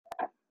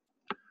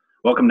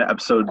Welcome to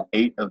episode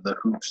 8 of the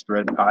Hoops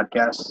Thread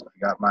podcast. I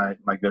got my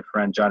good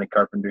friend Johnny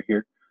Carpenter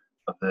here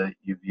of the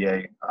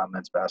UVA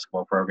men's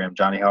basketball program.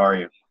 Johnny, how are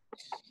you?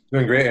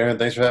 Doing great, Aaron.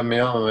 Thanks for having me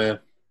on, man.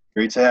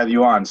 Great to have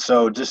you on.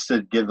 So just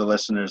to give the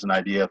listeners an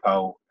idea of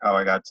how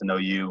I got to know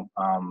you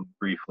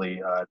briefly,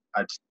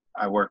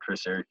 I worked for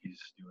Syracuse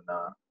doing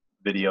a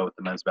video with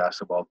the men's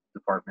basketball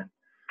department.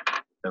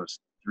 That was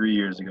 3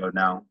 years ago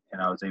now,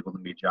 and I was able to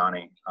meet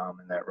Johnny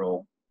in that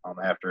role.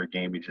 After a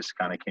game, he just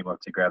kind of came up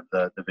to grab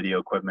the video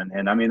equipment.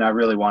 And, I mean, I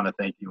really want to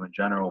thank you in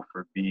general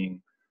for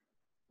being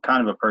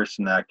kind of a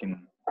person that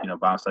can,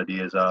 bounce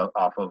ideas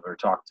off of or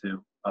talk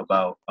to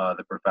about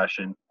the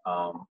profession.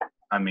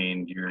 I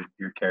mean,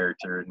 your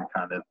character and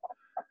kind of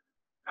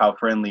how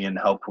friendly and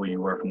helpful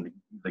you were from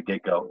the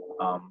get-go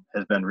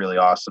has been really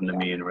awesome to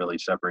me and really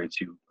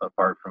separates you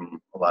apart from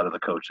a lot of the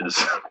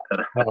coaches that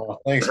are,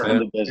 Thanks, that are in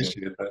man. the business.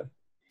 Appreciate that.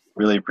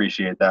 Really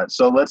appreciate that.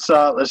 So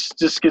let's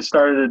just get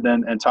started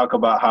and talk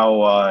about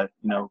how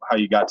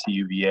you got to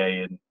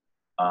UVA and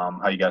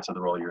how you got to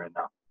the role you're in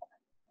now.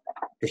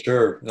 For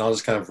sure. And I'll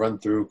just kind of run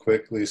through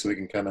quickly so we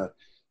can kind of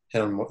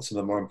hit on some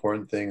of the more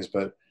important things.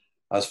 But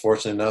I was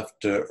fortunate enough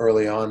to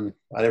early on,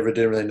 I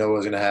didn't really know what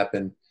was going to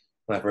happen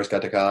when I first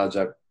got to college.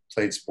 I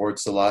played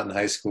sports a lot in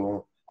high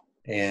school.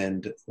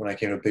 And when I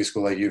came to a big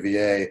school like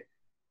UVA,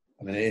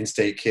 I'm an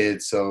in-state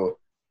kid, so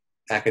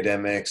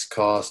academics,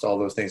 cost, all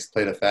those things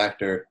played a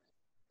factor.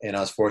 And I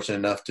was fortunate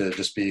enough to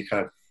just be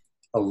kind of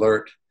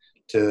alert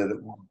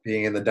to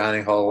being in the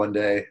dining hall one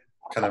day,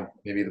 kind of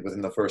maybe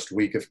within the first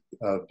week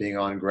of being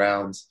on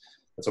grounds.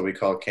 That's what we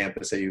call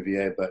campus at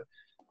UVA. But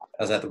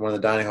I was at one of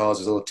the dining halls.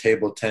 There's a little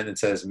table tent that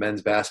says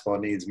men's basketball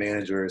needs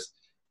managers.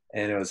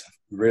 And it was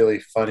really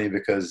funny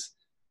because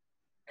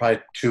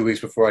probably 2 weeks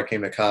before I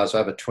came to college, so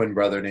I have a twin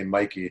brother named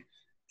Mikey.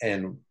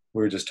 And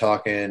we were just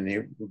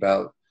talking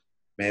about,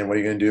 man, what are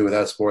you going to do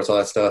without sports, all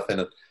that stuff.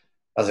 And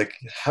I was like,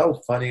 how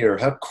funny or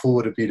how cool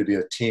would it be to be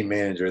a team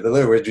manager?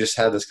 Literally, we just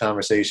had this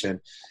conversation,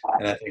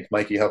 and I think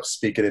Mikey helped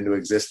speak it into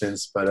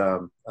existence. But I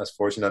was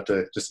fortunate enough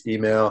to just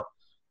email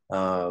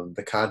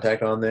the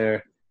contact on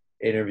there,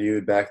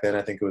 interviewed back then.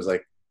 I think it was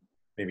like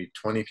maybe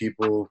 20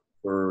 people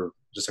for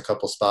just a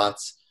couple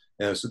spots.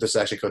 And this is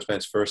actually Coach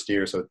Ben's first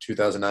year, so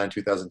 2009,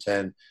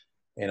 2010.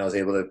 And I was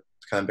able to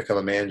kind of become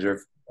a manager,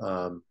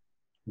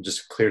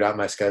 just cleared out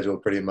my schedule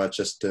pretty much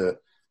just to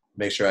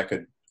make sure I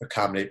could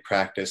accommodate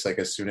practice. Like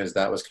as soon as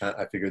that was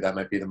I figured that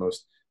might be the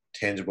most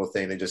tangible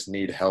thing. They just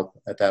need help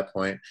at that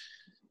point.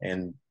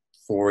 And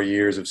 4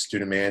 years of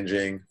student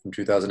managing from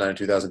 2009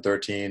 to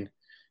 2013.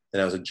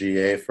 Then I was a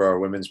GA for our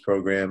women's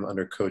program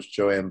under Coach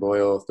Joanne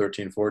Boyle,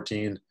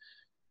 13-14.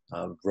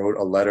 Wrote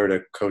a letter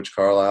to Coach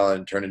Carlisle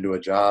and turned into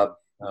a job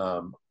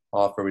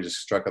offer. We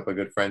just struck up a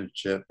good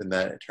friendship, and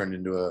that turned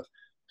into a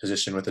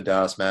position with the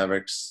Dallas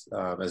Mavericks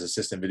as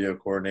assistant video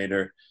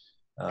coordinator.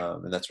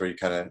 And that's where you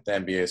kind of, the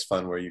NBA is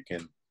fun where you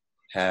can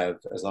have,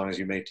 as long as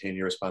you maintain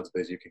your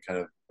responsibilities, you can kind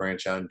of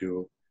branch out and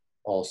do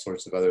all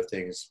sorts of other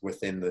things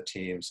within the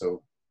team.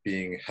 So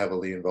being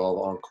heavily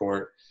involved on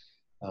court.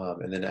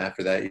 And then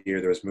after that year,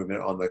 there was movement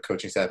on the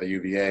coaching staff at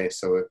UVA.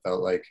 So it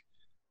felt like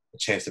a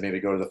chance to maybe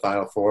go to the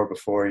Final Four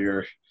before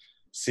your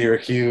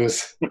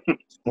Syracuse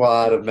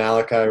squad of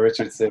Malachi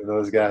Richardson.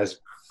 Those guys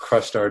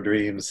crushed our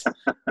dreams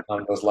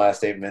on those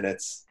last 8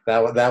 minutes.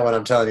 That one,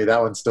 I'm telling you,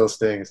 that one still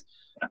stings.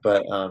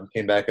 But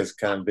came back as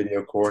kind of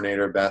video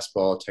coordinator,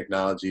 basketball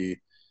technology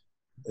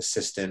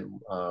assistant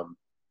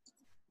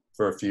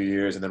for a few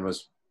years, and then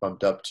was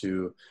bumped up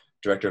to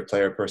director of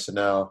player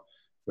personnel,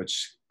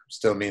 which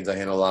still means I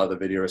handle a lot of the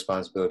video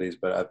responsibilities,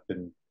 but I've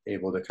been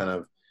able to kind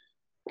of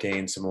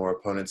gain some more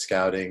opponent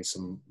scouting,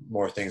 some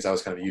more things I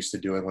was kind of used to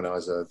doing when I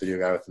was a video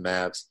guy with the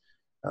Mavs.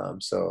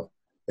 So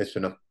it's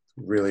been a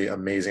really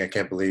amazing. I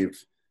can't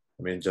believe,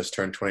 just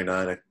turned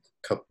 29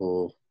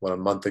 a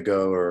month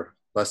ago or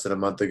less than a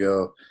month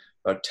ago,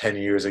 about 10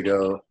 years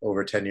ago,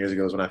 over 10 years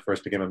ago is when I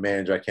first became a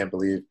manager. I can't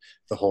believe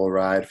the whole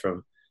ride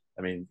from,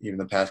 even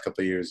the past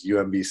couple of years,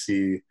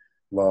 UMBC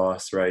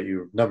loss, right?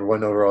 You number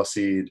one overall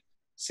seed,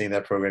 seeing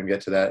that program get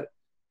to that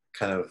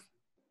kind of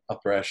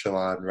upper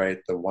echelon, right?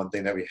 The one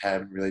thing that we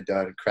hadn't really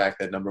done, crack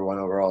that number one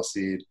overall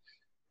seed,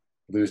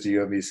 lose to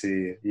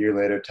UMBC, year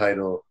later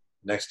title,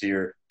 next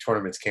year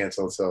tournament's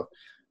canceled. So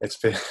it's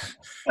been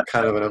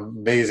kind of an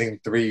amazing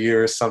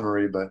 3-year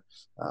summary, but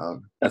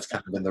that's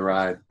kind of been the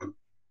ride.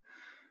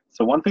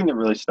 So one thing that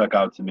really stuck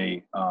out to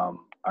me,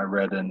 I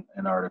read an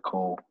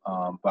article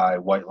by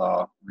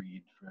Whitelaw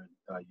Reed for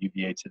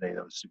UVA today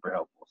that was super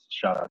helpful. So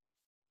shout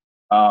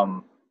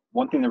out.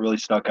 One thing that really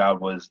stuck out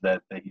was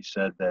that he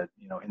said that,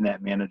 in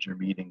that manager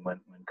meeting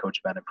when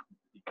Coach Bennett,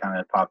 he kind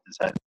of popped his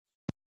head,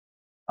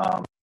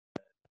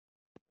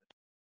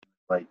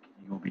 like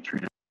you will be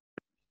treated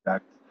with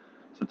respect.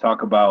 So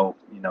talk about,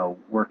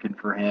 working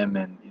for him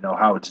and,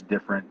 how it's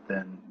different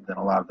than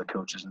a lot of the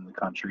coaches in the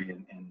country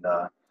and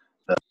the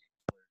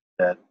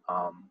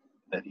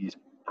that he's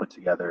put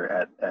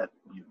together at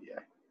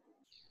UVA.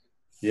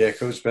 Yeah,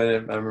 Coach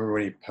Bennett, I remember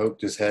when he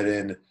poked his head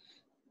in,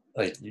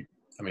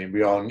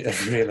 we all,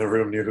 everybody in the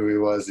room knew who he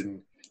was,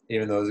 and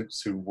even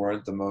those who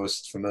weren't the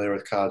most familiar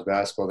with college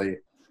basketball, they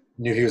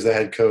knew he was the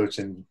head coach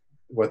and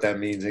what that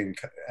means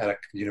at a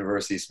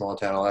university, small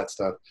town, all that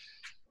stuff.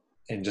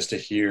 And just to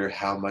hear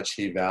how much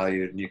he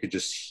valued, and you could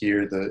just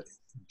hear the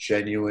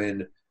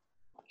genuine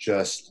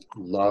just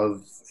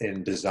love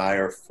and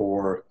desire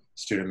for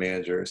student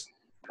managers.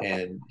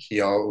 And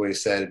he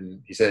always said,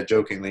 and he said it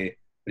jokingly,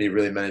 but he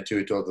really meant it too.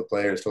 He told the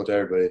players, told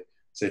everybody,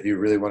 said, if you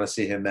really want to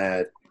see him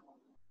mad,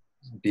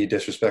 be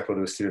disrespectful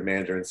to a student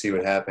manager and see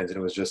what happens. And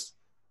it was just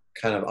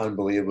kind of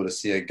unbelievable to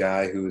see a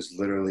guy who's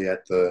literally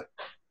at the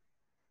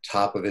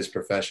top of his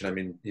profession. I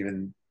mean,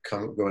 even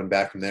going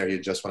back from there, he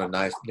had just won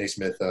a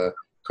Naismith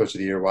Coach of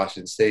the Year,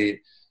 Washington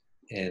State,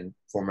 and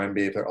former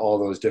NBA player, all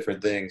those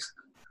different things.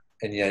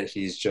 And yet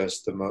he's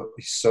just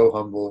he's so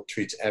humble,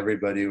 treats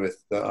everybody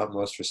with the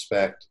utmost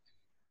respect.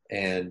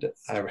 And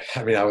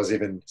I mean, I was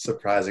even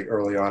surprised, like,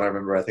 early on. I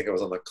remember, I think I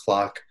was on the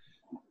clock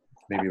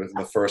maybe within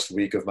the first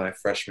week of my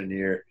freshman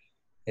year,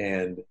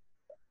 and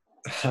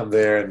I'm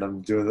there and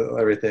I'm doing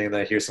everything, and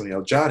I hear someone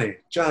yell, Johnny,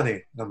 Johnny.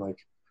 And I'm like,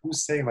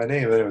 who's saying my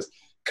name? And it was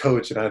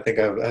Coach, and I think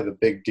I had a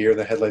big deer in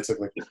the headlights, look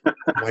like, oh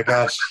my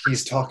gosh,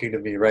 he's talking to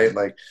me, right?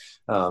 Like,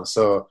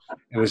 so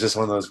it was just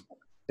one of those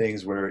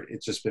things where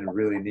it's just been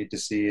really neat to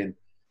see. And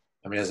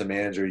I mean, as a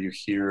manager, you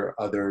hear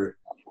other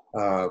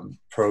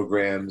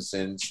programs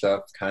and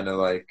stuff, kind of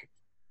like,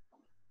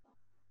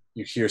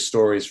 you hear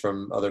stories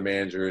from other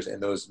managers,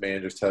 and those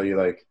managers tell you,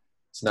 like,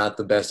 it's not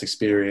the best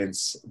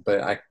experience,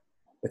 but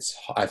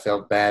I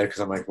felt bad because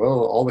I'm like,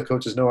 well, all the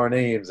coaches know our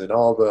names and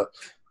all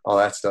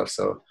that stuff.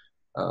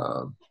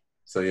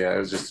 So yeah, it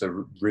was just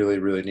a really,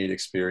 really neat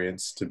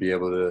experience to be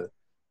able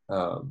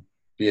to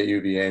be at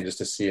UVA and just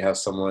to see how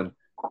someone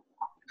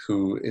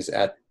who is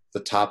at the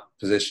top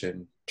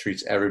position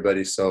treats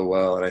everybody so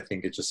well. And I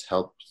think it just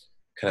helped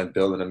kind of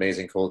build an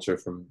amazing culture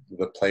from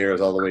the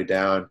players all the way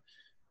down.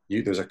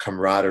 There's a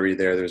camaraderie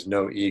there. There's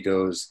no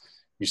egos.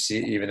 You see,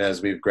 even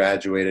as we've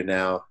graduated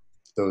now,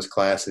 those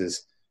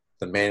classes,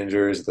 the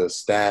managers, the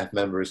staff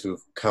members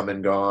who've come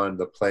and gone,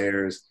 the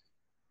players,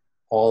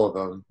 all of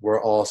them,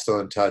 we're all still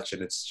in touch.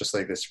 And it's just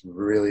like this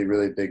really,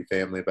 really big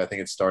family. But I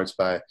think it starts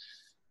by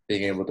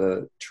being able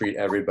to treat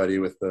everybody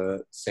with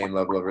the same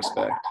level of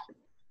respect.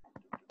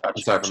 I'm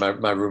sorry,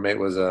 my roommate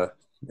was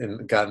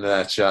got into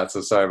that shot,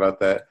 so sorry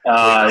about that.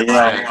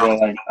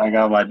 Yeah, I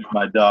got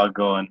my dog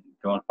going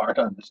hard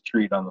on this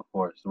treat on the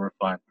floor, so we're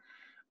fine.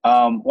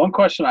 One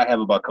question I have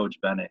about Coach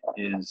Bennett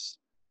is,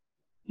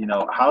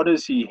 how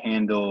does he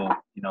handle,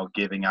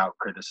 giving out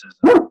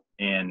criticism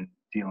and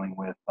dealing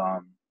with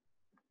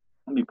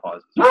let me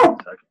pause this for a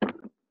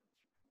second.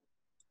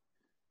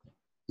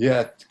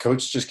 Yeah,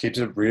 Coach just keeps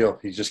it real.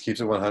 He just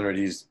keeps it 100.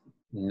 He's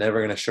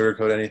never going to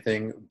sugarcoat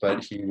anything,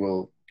 but he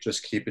will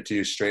just keep it to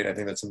you straight. I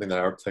think that's something that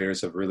our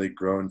players have really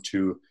grown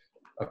to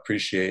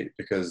appreciate,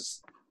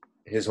 because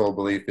his whole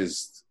belief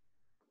is,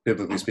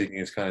 biblically speaking,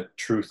 is kind of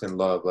truth and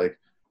love. Like,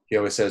 he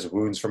always says,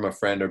 wounds from a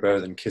friend are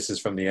better than kisses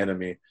from the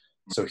enemy.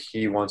 So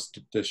he wants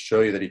to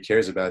show you that he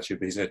cares about you,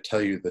 but he's going to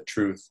tell you the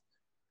truth,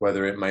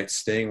 whether it might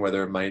sting,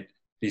 whether it might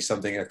be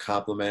something, a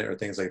compliment or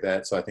things like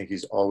that. So I think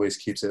he's always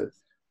keeps it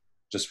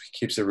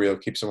real,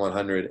 keeps it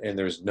 100. And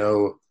there's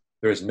no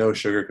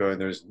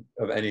sugarcoating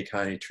of any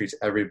kind. He treats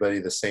everybody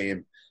the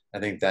same. I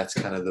think that's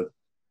kind of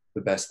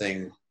the best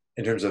thing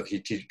in terms of he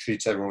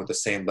treats everyone with the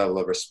same level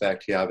of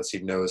respect. He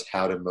obviously knows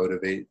how to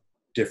motivate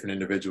different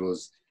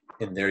individuals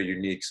in their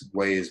unique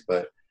ways.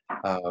 But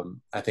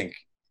I think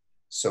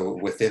so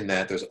within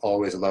that, there's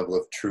always a level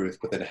of truth,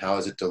 but then how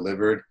is it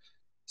delivered?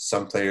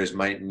 Some players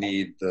might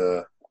need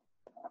the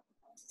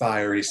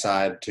fiery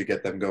side to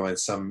get them going.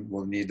 Some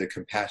will need the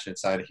compassionate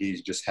side.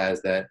 He just has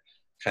that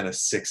kind of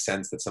sixth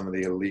sense that some of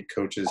the elite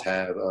coaches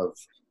have of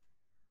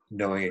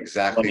knowing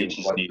exactly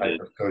what type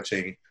of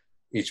coaching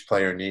each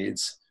player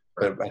needs.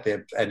 But at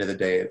the end of the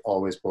day, it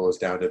always boils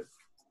down to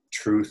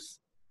truth,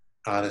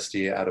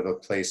 honesty, out of a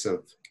place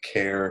of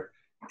care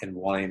and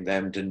wanting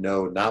them to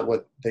know not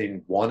what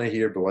they want to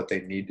hear, but what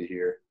they need to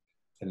hear.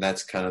 And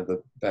that's kind of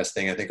the best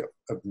thing. I think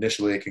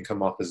initially it can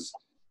come off as, I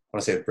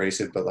want to say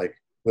abrasive, but like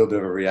a little bit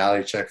of a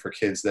reality check for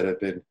kids that have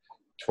been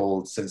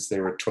told since they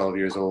were 12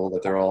 years old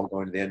that they're all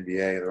going to the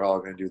NBA and they're all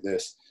going to do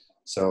this.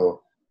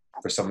 So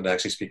for someone to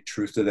actually speak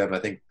truth to them, I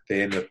think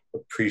they end up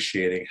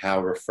appreciating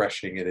how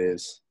refreshing it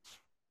is.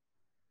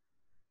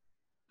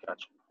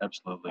 Gotcha.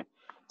 Absolutely.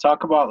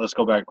 Let's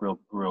go back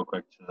real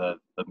quick to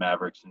the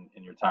Mavericks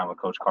and your time with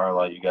Coach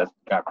Carlisle. You guys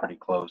got pretty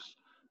close.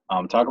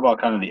 Talk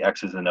about kind of the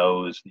X's and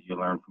O's that you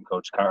learned from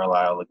Coach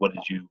Carlisle. Like, what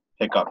did you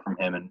pick up from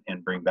him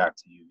and bring back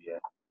to UVA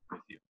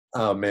with you?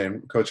 Oh,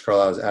 man, Coach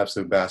Carlisle is an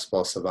absolute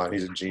basketball savant.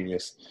 He's a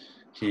genius.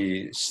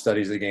 He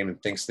studies the game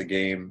and thinks the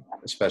game,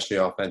 especially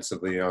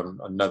offensively, on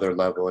another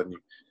level. And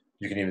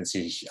you can even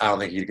see, I don't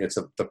think he gets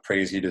the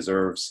praise he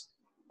deserves,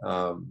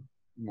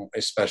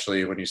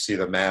 especially when you see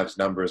the Mavs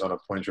numbers on a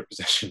points per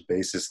possession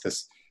basis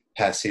this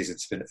past season.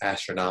 It's been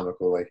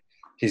astronomical. Like,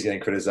 he's getting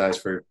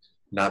criticized for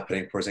not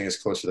putting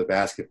Porzingis close to the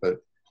basket, but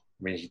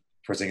I mean,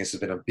 Porzingis has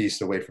been a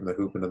beast away from the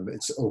hoop, and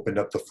it's opened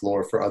up the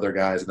floor for other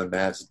guys, and the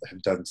Mavs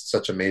have done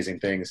such amazing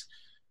things.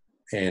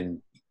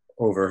 And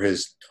over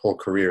his whole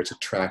career, it's a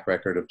track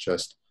record of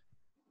just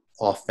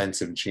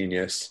offensive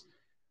genius.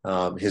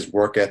 His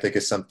work ethic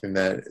is something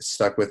that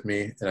stuck with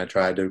me, and I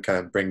tried to kind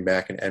of bring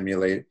back and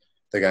emulate.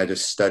 The guy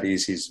just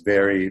studies. He's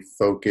very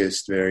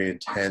focused, very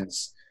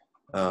intense,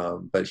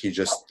 but he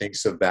just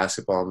thinks of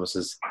basketball almost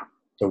as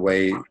the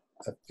way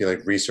I feel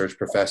like research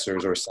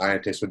professors or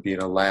scientists would be in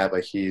a lab.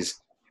 Like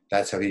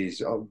that's how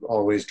he's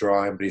always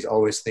drawing, but he's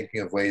always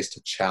thinking of ways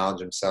to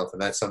challenge himself,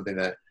 and that's something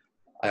that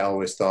I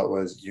always thought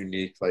was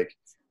unique. Like,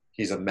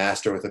 he's a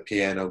master with a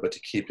piano, but to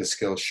keep his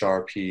skills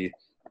sharp, he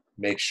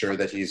makes sure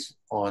that he's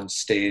on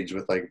stage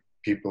with like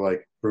people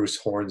like Bruce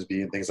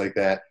Hornsby and things like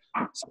that.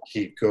 So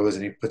he goes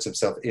and he puts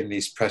himself in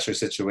these pressure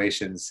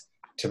situations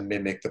to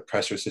mimic the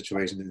pressure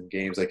situations in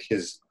games. Like,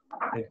 his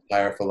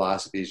entire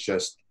philosophy is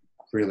just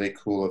really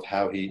cool of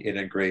how he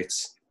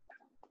integrates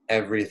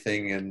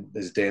everything in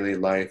his daily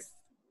life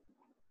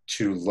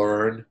to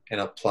learn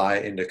and apply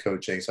into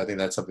coaching. So I think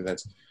that's something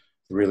that's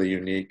really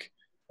unique.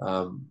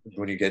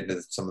 When you get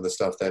into some of the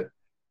stuff that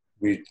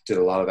we did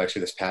a lot of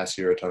actually this past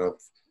year, a ton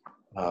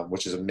of,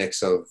 which is a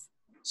mix of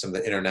some of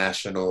the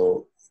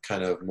international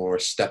kind of more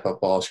step-up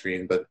ball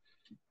screen. But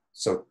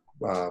so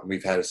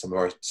we've had some of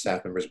our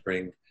staff members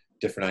bring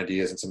different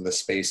ideas and some of the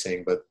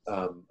spacing. But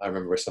I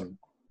remember some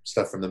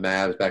stuff from the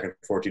Mavs back in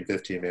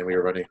 14-15, man, we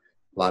were running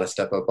a lot of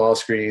step-up ball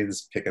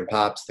screens, pick and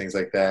pops, things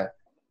like that.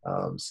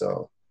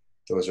 So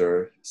those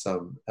are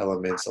some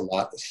elements. A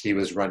lot. He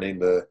was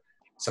running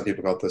some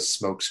people call it the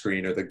smoke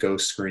screen or the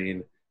ghost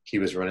screen. He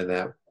was running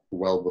that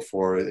well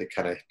before it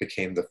kind of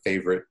became the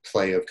favorite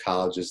play of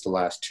colleges the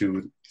last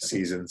 2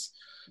 seasons.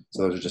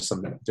 So those are just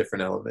some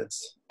different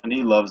elements. And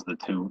he loves the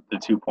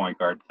two point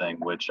guard thing,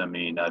 which, I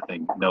mean, I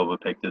think Nova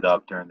picked it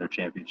up during their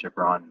championship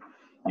run.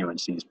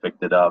 UNC's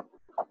picked it up.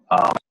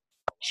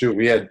 Shoot,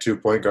 we had 2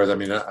 point guards. I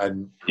mean,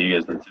 You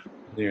guys did too.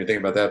 didn't even think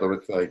about that, but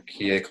with like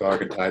Kie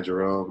Clark and Ty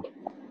Jerome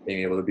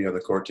being able to be on the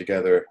court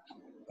together,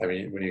 I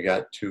mean, when you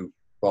got 2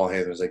 ball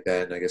handlers like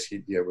that, and I guess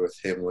with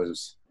him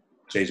was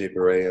JJ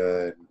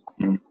Barea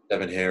and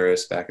Devin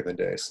Harris back in the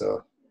day.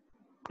 So,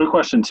 Quick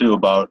question too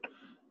about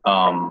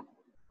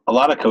a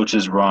lot of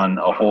coaches run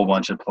a whole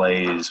bunch of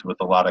plays with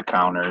a lot of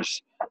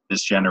counters.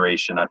 This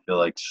generation, I feel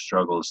like,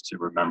 struggles to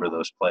remember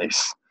those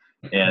plays,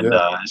 and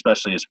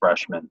especially as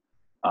freshmen.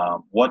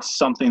 What's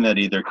something that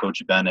either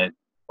Coach Bennett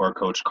or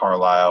Coach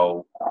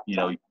Carlisle,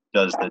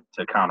 does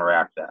to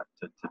counteract that,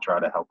 to try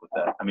to help with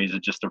that? I mean, is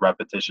it just a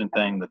repetition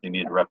thing that they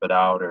need to rep it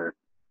out, or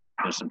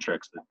there's some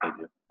tricks that they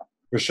do?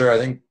 For sure. I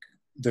think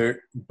they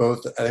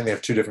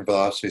have 2 different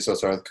philosophies. So I'll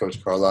start with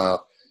Coach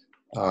Carlisle.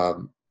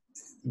 In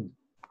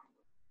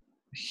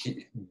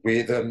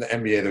the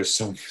NBA, there's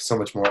so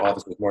much more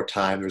office, there's more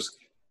time. There's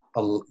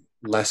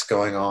less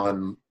going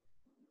on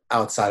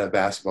outside of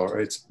basketball.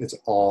 Right? It's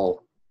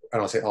all, I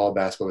don't want to say all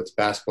basketball. It's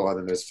basketball, and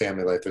then there's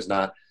family life. There's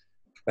not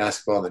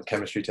basketball and then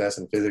chemistry tests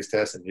and physics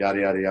tests and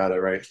yada, yada, yada,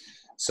 right?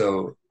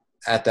 So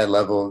at that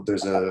level,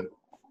 there's a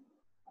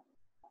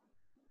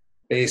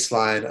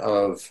baseline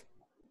of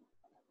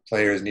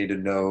players need to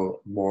know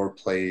more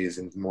plays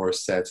and more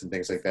sets and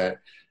things like that.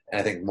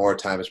 And I think more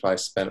time is probably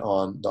spent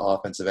on the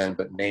offensive end,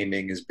 but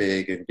naming is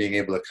big, and being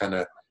able to kind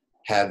of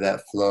have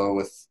that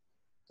flow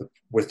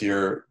with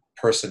your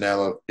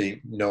personnel of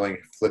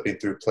flipping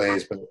through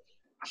plays. But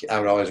I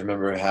would always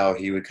remember how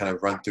he would kind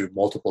of run through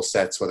multiple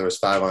sets, whether it was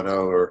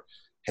 5-on-0 or,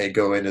 hey,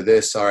 go into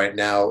this. All right,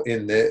 now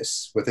within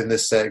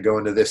this set, go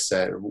into this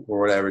set or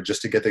whatever,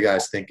 just to get the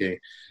guys thinking.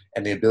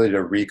 And the ability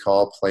to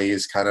recall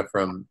plays kind of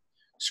from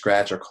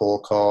scratch or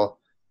cold call.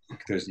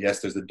 There's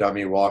the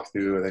dummy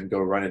walkthrough and then go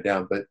run it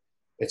down. But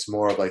it's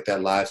more of like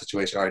that live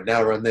situation. All right,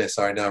 now run this.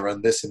 All right, now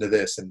run this into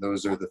this. And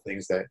those are the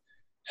things that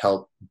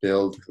help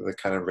build the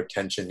kind of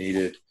retention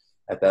needed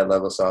at that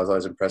level. So I was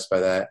always impressed by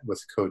that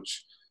with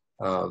Coach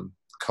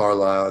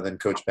Carlisle and then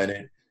Coach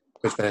Bennett.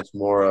 Coach Bennett's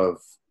more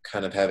of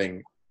kind of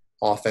having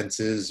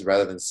offenses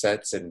rather than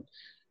sets, and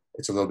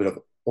it's a little bit of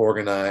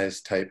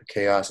organized type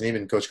chaos. And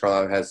even Coach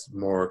Carlisle has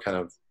more kind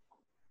of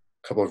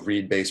a couple of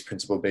read-based,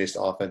 principle-based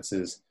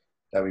offenses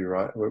that we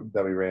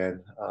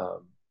ran.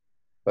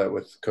 But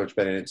with Coach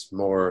Bennett, it's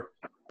more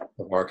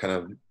of our kind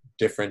of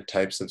different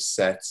types of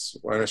sets,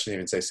 or I shouldn't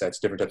even say sets,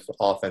 different types of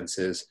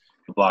offenses.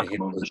 Block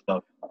mover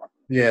stuff.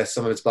 Yeah,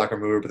 some of it's blocker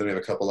mover, but then we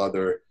have a couple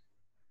other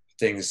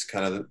things,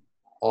 kind of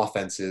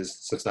offenses.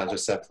 So it's not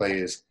just set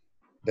plays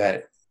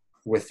that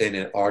within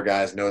it, our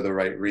guys know the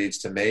right reads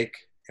to make,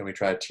 and we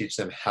try to teach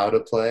them how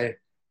to play,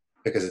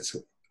 because it's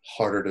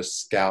harder to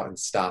scout and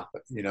stop.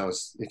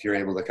 If you're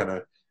able to kind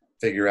of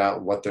figure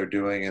out what they're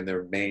doing in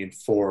their main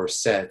 4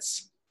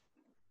 sets,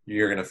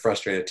 you're going to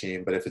frustrate a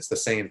team. But if it's the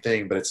same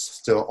thing, but it's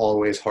still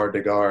always hard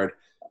to guard,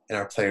 and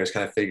our players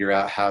kind of figure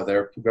out how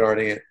they're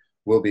guarding it,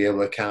 we'll be able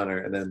to counter,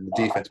 and then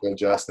the defense will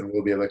adjust and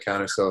we'll be able to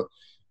counter. So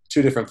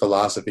 2 different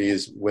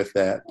philosophies with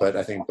that, but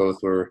I think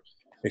both were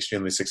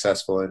extremely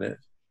successful in it.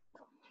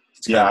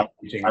 It's kind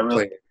of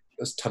play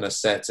a ton of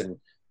sets, and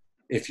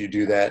if you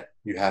do that,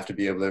 you have to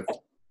be able to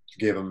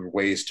give them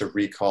ways to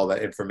recall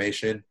that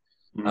information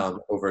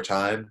over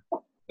time.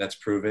 That's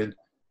proven.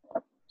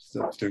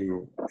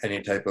 through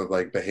any type of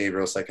like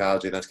behavioral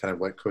psychology. And that's kind of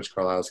what Coach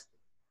Carlisle's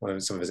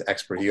some of his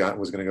expert. He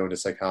was going to go into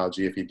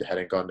psychology if he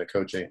hadn't gone to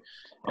coaching.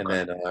 And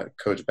Okay. then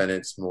Coach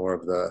Bennett's more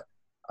of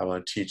I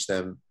want to teach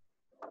them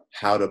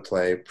how to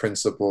play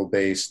principle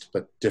based,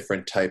 but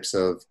different types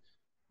of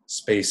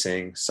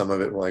spacing. Some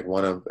of it, like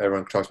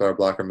everyone talks about our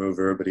blocker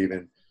mover, but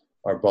even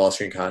our ball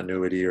screen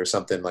continuity or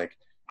something like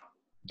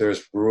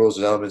there's rules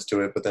and elements to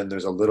it, but then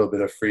there's a little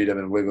bit of freedom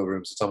and wiggle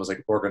room. So it's almost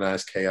like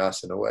organized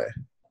chaos in a way.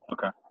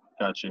 Okay.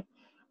 Gotcha.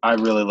 I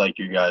really like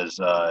your guys'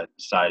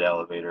 side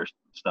elevator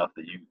stuff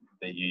that you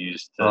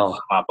used to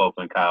pop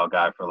open Kyle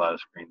Guy for a lot of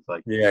screens.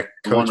 Like yeah,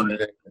 the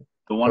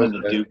one in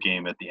the Duke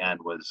game at the end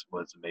was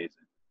amazing.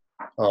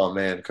 Oh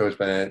man, Coach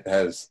Bennett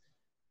has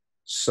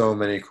so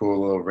many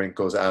cool little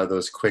wrinkles out of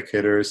those quick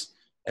hitters,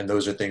 and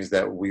those are things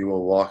that we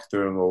will walk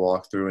through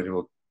and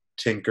we'll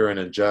tinker and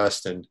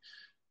adjust. And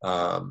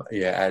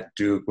at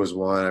Duke was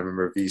one. I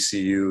remember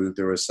VCU.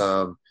 There was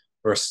some.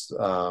 First,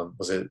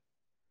 was it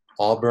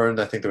Auburn?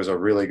 I think there was a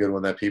really good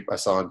one that I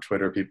saw on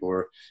Twitter. People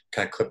were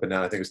kind of clipping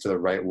out. I think it was to the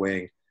right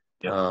wing.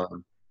 Yeah.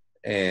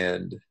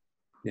 And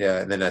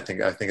then I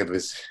think of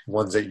his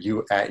ones at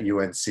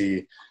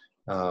UNC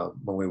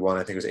when we won.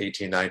 I think it was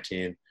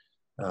 18-19.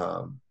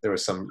 There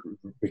was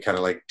we kind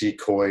of like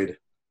decoyed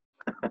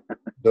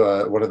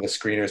one of the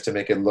screeners to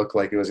make it look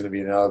like it was going to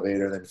be an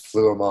elevator, and then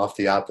flew them off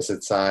the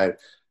opposite side,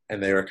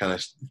 and they were kind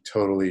of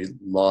totally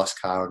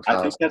lost Kyle and Kyle.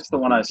 I think that's the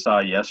one I saw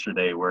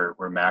yesterday where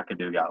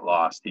McAdoo got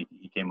lost. He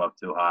came up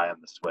too high on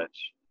the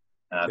switch.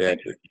 And I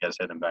think you guys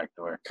hit him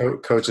backdoor.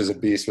 Coach is a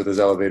beast with his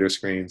elevator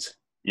screens.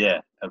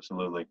 Yeah,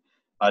 absolutely.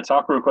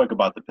 Talk real quick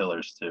about the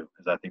pillars too,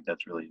 because I think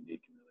that's really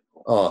unique and really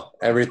cool. Oh,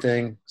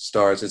 everything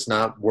starts. It's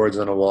not words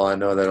on a wall. I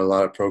know that a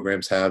lot of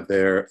programs have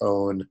their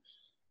own.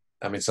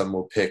 I mean, some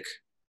will pick,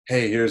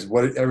 hey, here's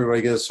what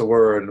everybody gives us a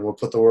word, and we'll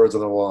put the words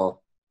on the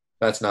wall.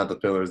 That's not the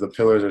pillars. The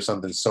pillars are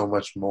something so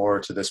much more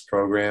to this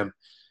program.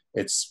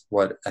 It's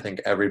what I think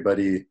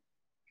everybody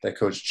that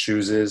coach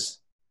chooses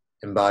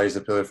embodies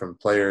the pillar, from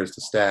players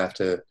to staff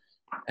to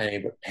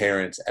any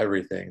parents,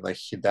 everything. Like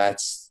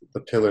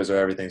the pillars are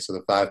everything. So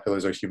the 5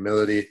 pillars are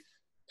humility,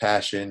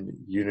 passion,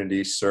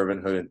 unity,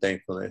 servanthood, and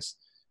thankfulness.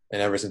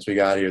 And ever since we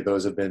got here,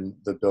 those have been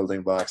the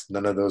building blocks.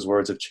 None of those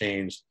words have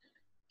changed.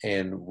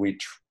 And we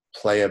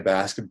play a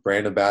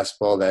brand of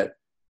basketball that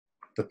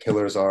the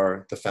pillars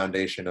are the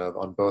foundation of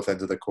on both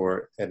ends of the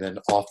court. And then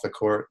off the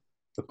court,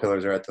 the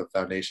pillars are at the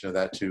foundation of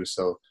that too.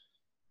 So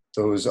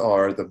those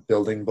are the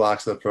building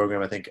blocks of the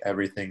program. I think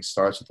everything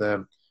starts with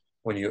them.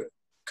 When you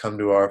come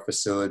to our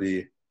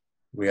facility,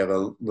 we have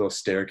a little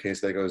staircase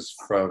that goes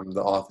from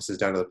the offices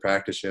down to the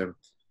practice gym.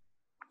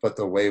 But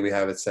the way we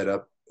have it set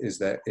up is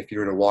that if you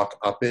were to walk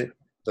up it,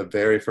 the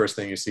very first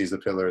thing you see is the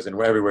pillars. And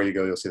everywhere you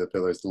go, you'll see the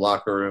pillars. The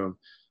locker room,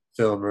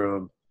 film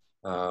room,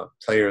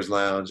 players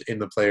lounge, in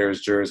the players'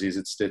 jerseys,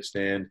 it's stitched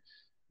in.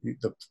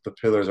 The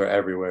pillars are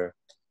everywhere.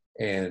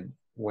 And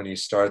when you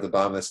start at the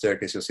bottom of the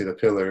staircase, you'll see the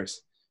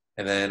pillars.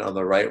 And then on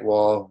the right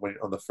wall,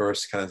 on the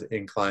first kind of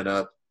incline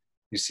up,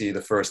 you see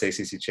the first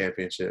ACC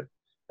championship.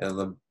 And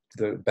on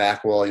the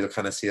back wall, you'll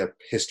kind of see a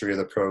history of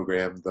the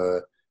program,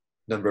 the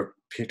number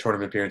of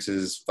tournament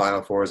appearances,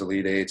 Final Fours,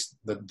 Elite Eights,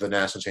 the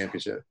national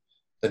championship.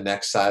 The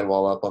next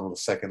sidewall up on the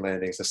second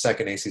landing is the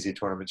second ACC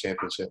tournament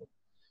championship.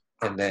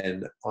 And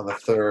then on the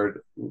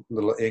third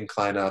little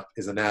incline up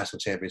is the national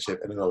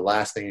championship. And then the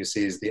last thing you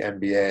see is the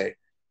NBA.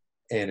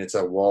 And it's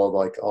a wall of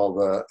like all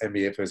the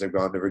NBA players that have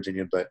gone to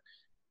Virginia, but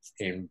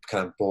in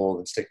kind of bold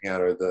and sticking out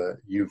are the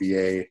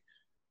UVA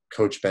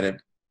Coach Bennett,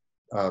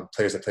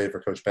 players that played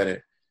for Coach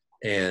Bennett.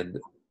 And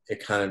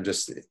it kind of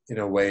just, in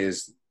a way,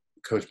 is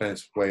Coach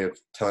Bennett's way of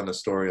telling the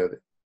story of it.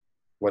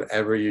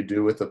 Whatever you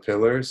do with the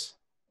pillars,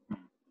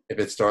 if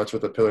it starts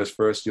with the pillars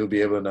first, you'll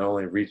be able to not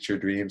only reach your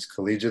dreams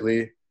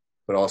collegiately,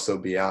 but also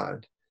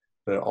beyond.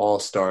 But it all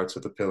starts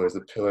with the pillars.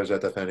 The pillars are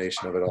at the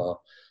foundation of it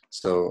all.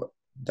 So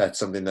that's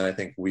something that I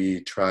think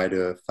we try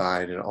to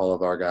find in all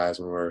of our guys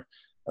when we're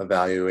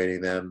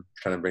evaluating them,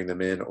 trying to bring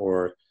them in,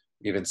 or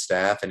even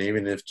staff. And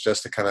even if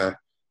just to kind of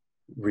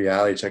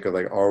reality check of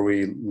like, are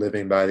we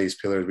living by these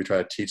pillars? We try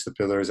to teach the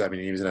pillars. I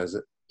mean, even as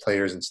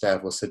players and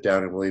staff, we'll sit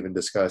down and we'll even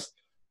discuss,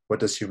 what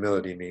does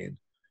humility mean?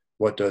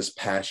 What does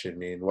passion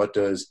mean? What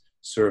does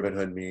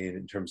servanthood mean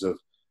in terms of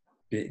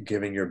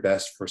giving your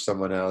best for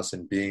someone else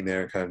and being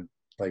there and kind of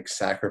like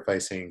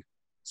sacrificing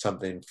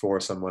something for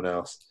someone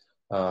else?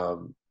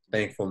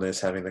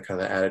 Thankfulness, having the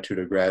kind of attitude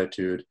of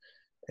gratitude,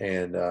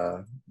 and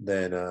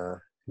then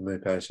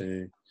humility,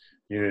 passion,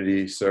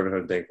 unity,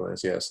 servanthood,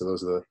 thankfulness. Yeah, so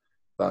those are the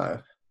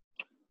 5.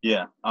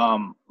 Yeah.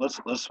 Let's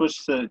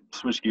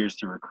switch gears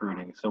to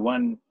recruiting. So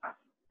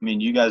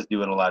you guys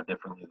do it a lot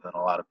differently than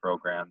a lot of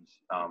programs.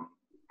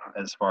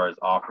 As far as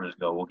offers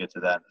go, we'll get to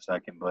that in a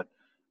second. But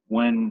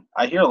when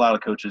I hear a lot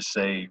of coaches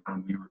say,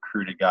 when we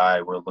recruit a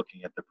guy, we're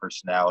looking at their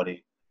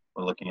personality,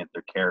 we're looking at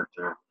their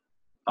character.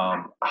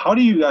 How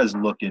do you guys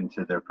look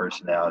into their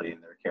personality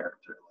and their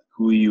character? Like,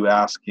 who are you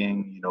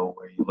asking?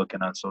 Are you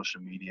looking on social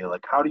media?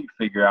 Like, how do you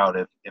figure out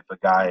if a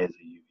guy is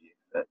a UVA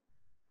fit?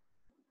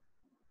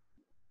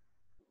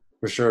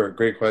 For sure.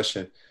 Great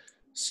question.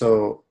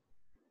 So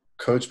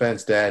Coach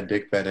Bennett's dad,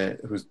 Dick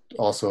Bennett, who's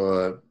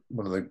also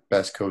one of the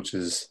best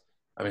coaches.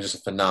 I mean, just a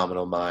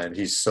phenomenal mind.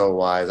 He's so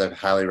wise. I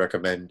highly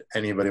recommend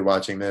anybody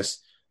watching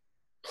this,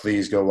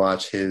 please go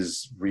watch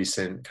his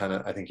recent kind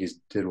of, I think he's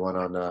did one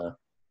on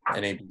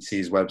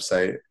NABC's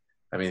website.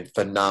 I mean,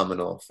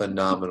 phenomenal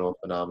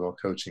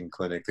coaching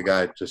clinic. The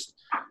guy just,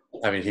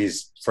 I mean,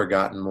 he's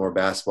forgotten more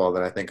basketball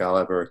than I think I'll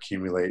ever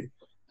accumulate.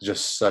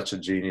 Just such a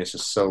genius,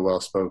 just so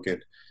well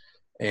spoken.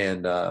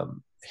 And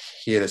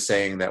he had a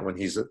saying that when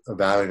he's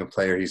evaluating a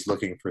player, he's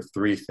looking for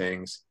three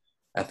things: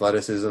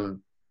 athleticism,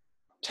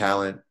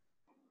 talent,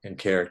 and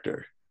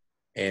character.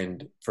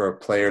 And for a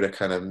player to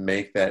kind of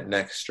make that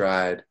next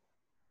stride,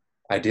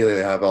 ideally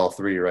they have all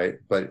three, right?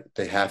 But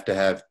they have to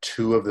have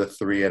two of the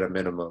three at a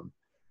minimum.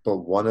 But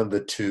one of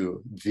the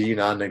two, the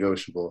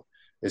non-negotiable,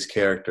 is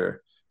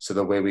character. So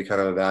the way we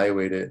kind of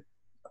evaluate it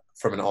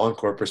from an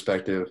on-court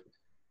perspective,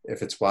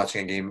 if it's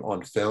watching a game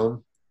on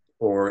film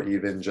or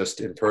even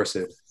just in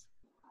person,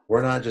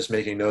 we're not just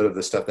making note of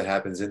the stuff that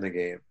happens in the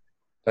game.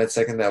 That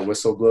second that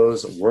whistle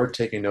blows, we're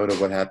taking note of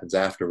what happens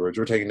afterwards.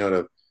 We're taking note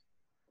of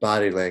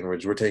body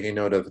language. We're taking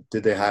note of,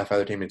 did they high-five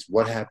their teammates?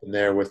 What happened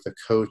there with the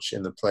coach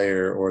and the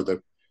player, or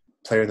the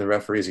player and the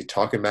referee? Is he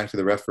talking back to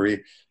the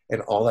referee?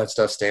 And all that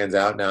stuff stands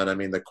out now. And I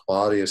mean, the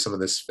quality of some of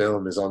this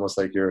film is almost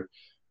like you're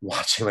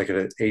watching like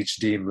an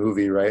HD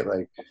movie, right?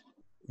 Like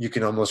you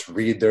can almost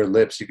read their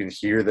lips. You can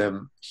hear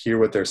them, hear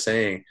what they're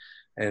saying.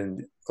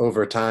 And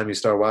over time, you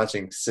start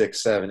watching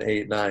 6, 7,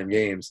 8, 9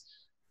 games,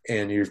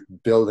 and you're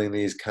building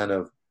these kind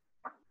of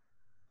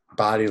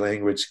body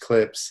language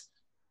clips.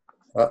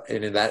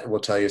 And that will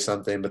tell you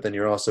something, but then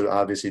you're also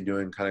obviously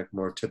doing kind of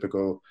more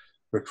typical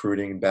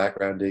recruiting,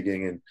 background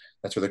digging, and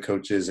that's where the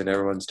coaches and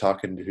everyone's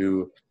talking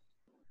to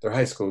their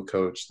high school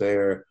coach,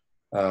 their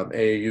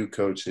AAU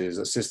coaches,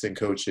 assistant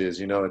coaches.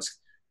 You know, it's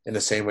in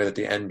the same way that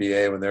the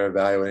NBA, when they're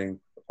evaluating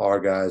our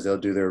guys, they'll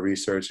do their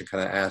research and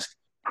kind of ask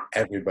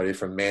everybody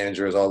from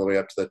managers all the way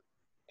up to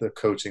the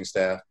coaching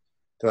staff.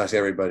 They'll ask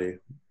everybody,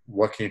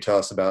 what can you tell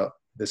us about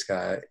this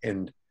guy?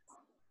 And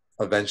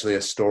eventually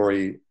a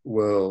story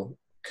will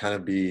kind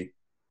of be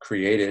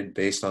created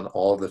based on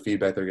all of the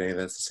feedback they're getting.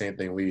 That's the same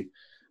thing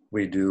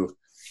we do.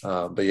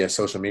 But yeah,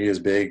 social media is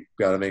big.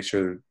 Got to make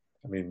sure.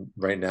 I mean,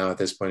 right now at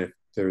this point, if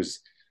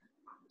there's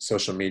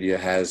social media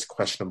has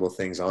questionable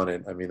things on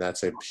it, I mean,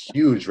 that's a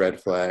huge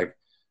red flag.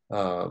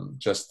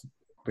 Just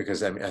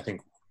because, I mean, I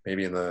think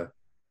maybe in the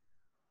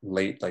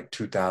late like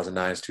 2009s,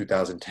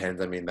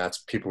 2010s, I mean, that's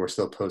people were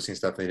still posting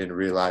stuff. They didn't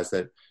realize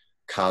that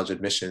college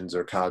admissions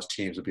or college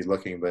teams would be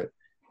looking, but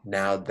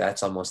now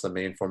that's almost the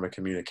main form of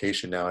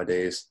communication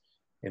nowadays,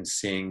 and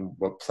seeing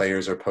what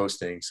players are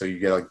posting. So you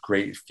get a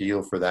great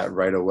feel for that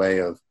right away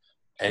of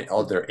and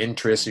all their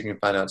interests. You can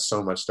find out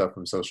so much stuff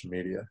from social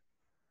media.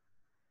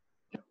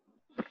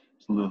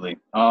 Absolutely.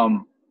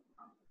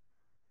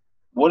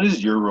 What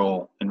is your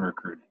role in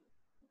recruiting?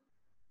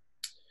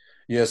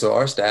 Yeah, so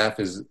our staff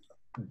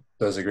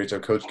does a great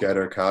job. Coach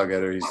Getter, Kyle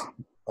Getter, he's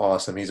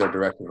awesome. He's our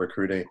director of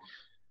recruiting,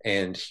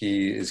 and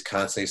he is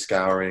constantly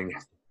scouring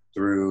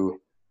through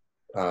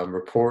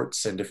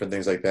reports and different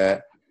things like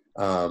that.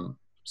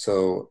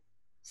 So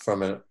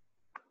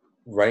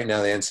right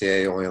now the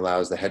NCAA only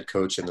allows the head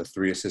coach and the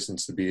 3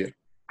 assistants to be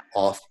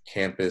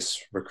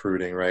off-campus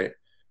recruiting, right?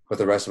 But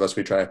the rest of us,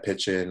 we try to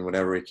pitch in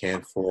whenever we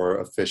can for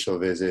official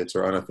visits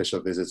or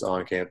unofficial visits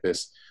on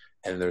campus.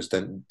 And there's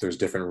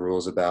different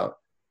rules about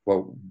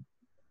what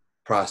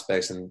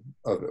prospects and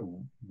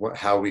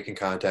how we can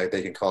contact,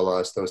 they can call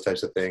us, those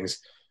types of things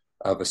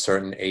of a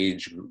certain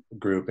age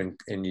group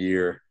and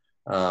year.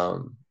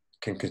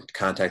 Can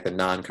contact the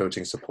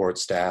non-coaching support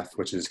staff,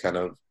 which is kind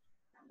of,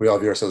 we all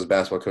view ourselves as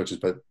basketball coaches,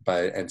 but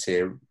by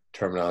NCAA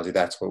terminology,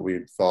 that's what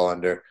we fall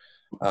under.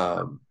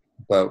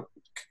 But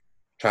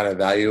trying to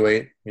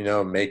evaluate,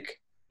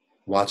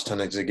 watch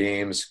tons of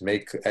games,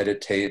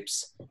 edit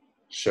tapes,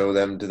 show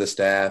them to the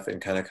staff,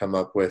 and kind of come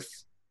up with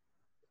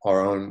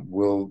our own.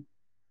 We'll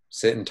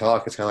sit and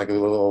talk. It's kind of like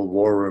a little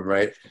war room,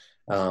 right?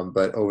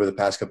 But over the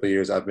past couple of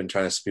years, I've been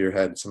trying to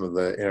spearhead some of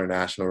the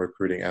international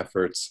recruiting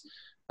efforts.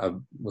 I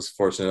was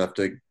fortunate enough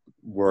to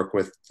work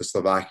with the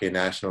Slovakia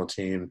national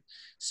team,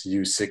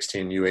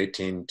 U16,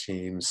 U18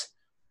 teams,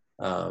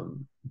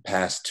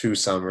 past 2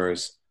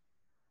 summers,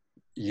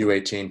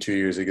 U18 2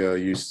 years ago,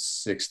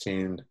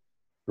 U16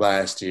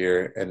 last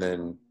year, and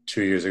then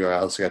 2 years ago I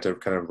also got to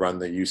kind of run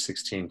the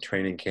U16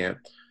 training camp.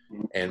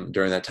 And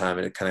during that time,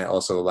 it kind of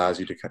also allows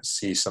you to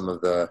see some of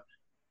the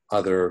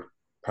other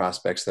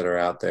prospects that are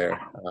out there,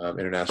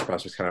 international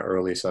prospects kind of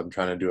early. So I'm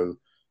trying to do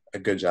a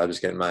good job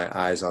just getting my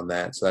eyes on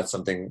that. So that's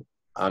something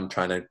I'm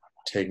trying to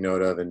take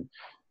note of. And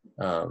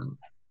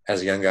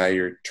as a young guy,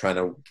 you're trying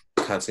to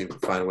constantly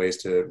find ways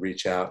to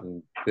reach out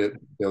and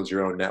build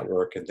your own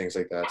network and things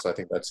like that. So I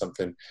think that's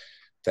something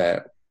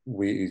that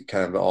we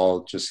kind of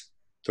all just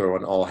throw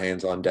an all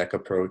hands on deck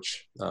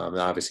approach. And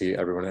obviously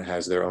everyone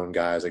has their own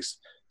guys. Like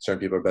certain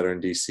people are better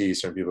in DC,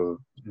 certain people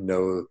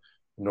know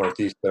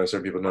Northeast better,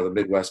 certain people know the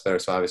Midwest better.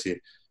 So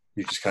obviously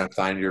you just kind of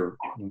find your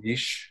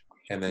niche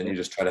and then you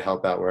just try to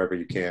help out wherever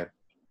you can.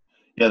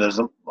 Yeah, there's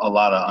a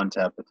lot of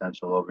untapped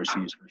potential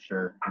overseas for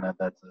sure, and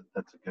that's a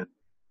good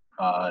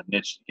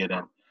niche to get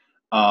in.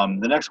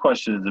 The next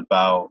question is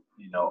about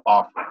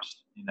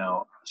offers.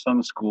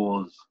 Some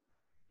schools,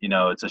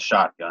 it's a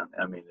shotgun.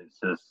 I mean, it's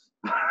just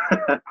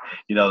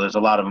there's a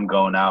lot of them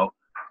going out.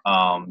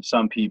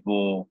 Some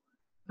people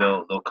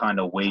they'll kind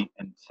of wait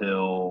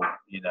until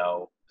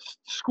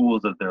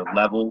schools of their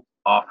level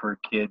offer a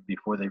kid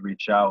before they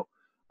reach out.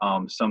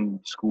 Some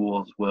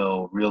schools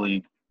will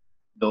really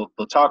they'll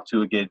talk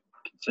to a kid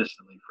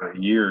consistently for a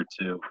year or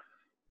two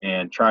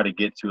and try to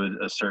get to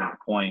a certain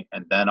point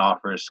and then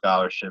offer a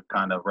scholarship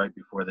kind of right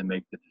before they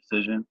make the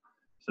decision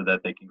so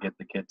that they can get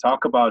the kid.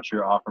 Talk about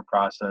your offer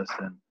process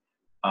and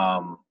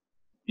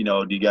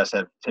do you guys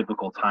have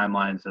typical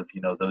timelines of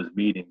those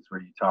meetings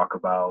where you talk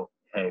about,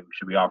 hey,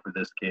 should we offer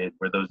this kid,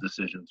 where those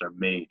decisions are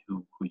made,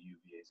 who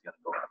UVA is going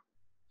to go after?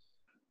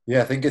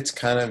 Yeah, I think it's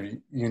kind of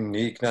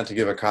unique, not to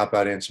give a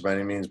cop-out answer by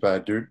any means,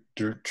 but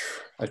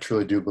I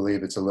truly do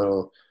believe it's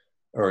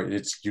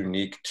it's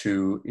unique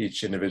to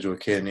each individual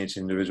kid and each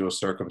individual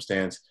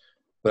circumstance.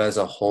 But as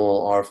a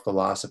whole, our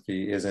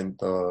philosophy isn't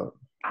the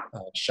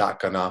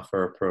shotgun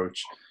offer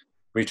approach.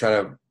 We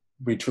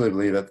truly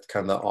believe that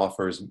kind of the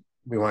offers,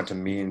 we want to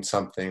mean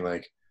something.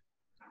 Like,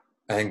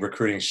 I think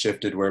recruiting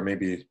shifted where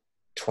maybe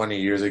 20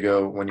 years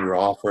ago when you were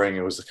offering,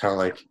 it was kind of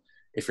like,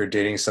 if you're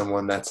dating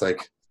someone, that's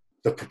like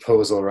the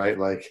proposal, right?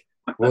 Like,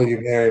 will you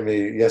marry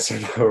me? Yes or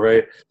no,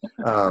 right?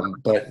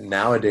 But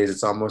nowadays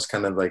it's almost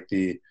kind of like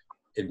the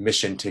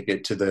admission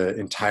ticket to the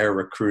entire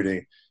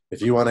recruiting.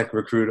 If you want to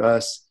recruit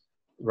us,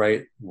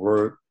 right,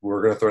 we're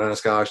going to throw down a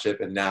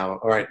scholarship, and now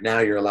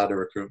you're allowed to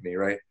recruit me,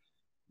 right?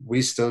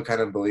 We still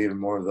kind of believe in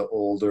more of the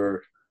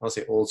older, I don't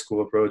say old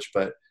school approach,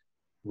 but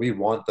we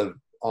want the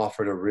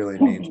offer to really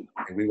mean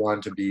something. We want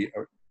it to be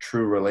a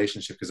true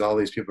relationship, because all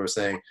these people are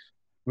saying,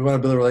 we want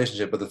to build a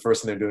relationship, but the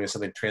first thing they're doing is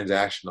something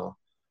transactional.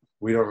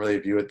 We don't really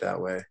view it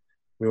that way.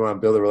 We want to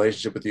build a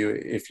relationship with you.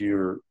 If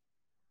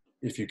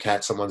you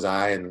catch someone's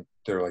eye and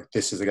they're like,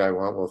 this is the guy we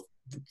want, well,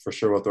 for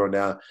sure we'll throw him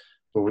down.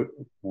 But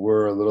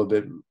we're a little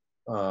bit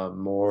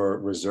more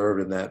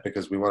reserved in that,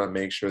 because we want to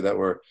make sure that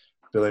we're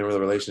building the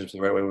relationships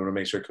the right way. We want to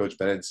make sure Coach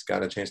Bennett's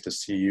got a chance to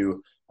see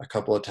you a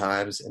couple of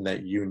times and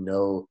that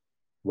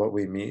what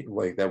we mean,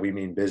 like that we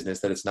mean business,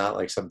 that it's not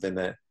like something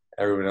that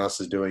everyone else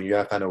is doing. You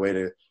got to find a way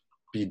to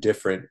be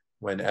different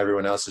when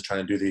everyone else is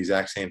trying to do the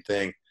exact same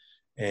thing.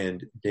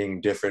 And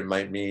being different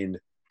might mean,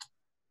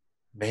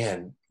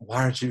 man,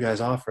 why aren't you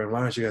guys offering?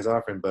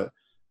 But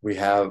we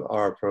have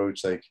our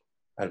approach. Like,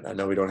 I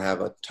know we don't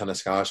have a ton of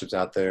scholarships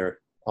out there,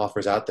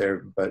 offers out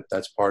there, but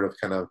that's part of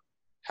kind of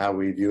how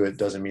we view it.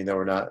 Doesn't mean that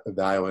we're not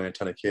evaluating a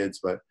ton of kids,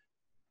 but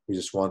we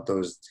just want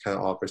those kind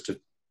of offers to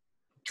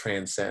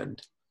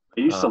transcend.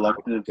 Are you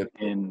selective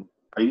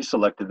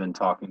in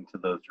talking to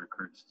those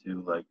recruits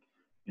too? Like,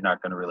 you're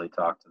not going to really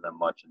talk to them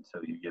much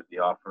until you give the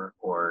offer,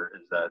 or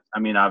is that? I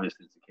mean,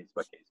 obviously it's a case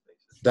by case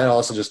basis. That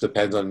also just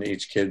depends on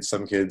each kid.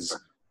 Some kids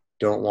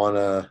don't want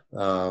to.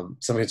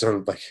 Some kids are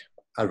like,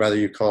 I'd rather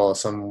you call.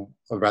 Some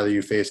I'd rather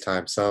you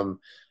FaceTime. Some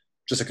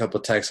just a couple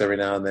of texts every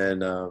now and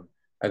then.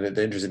 And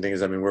the interesting thing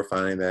is, I mean, we're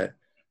finding that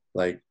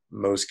like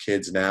most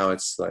kids now,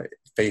 it's like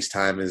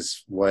FaceTime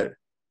is what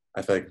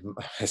I feel like,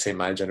 I say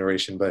my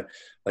generation, but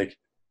like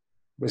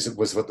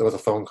was what the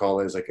phone call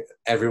is. Like,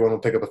 everyone will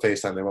pick up a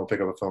FaceTime, they won't pick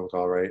up a phone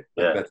call, right?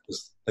 Like, yeah. That's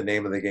just the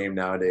name of the game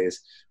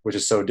nowadays, which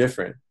is so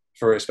different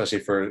especially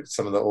for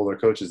some of the older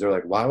coaches. They're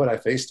like, why would I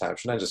FaceTime?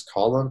 Shouldn't I just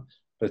call them?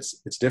 But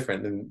it's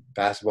different. And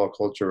basketball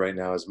culture right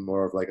now is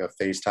more of like a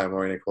FaceTime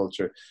oriented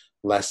culture,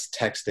 less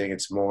texting.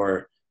 It's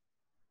more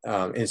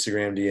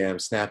Instagram DM,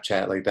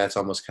 Snapchat. Like, that's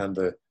almost kind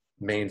of the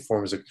main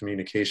forms of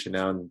communication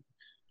now. And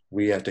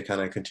we have to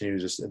kind of continue to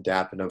just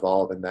adapt and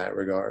evolve in that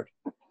regard.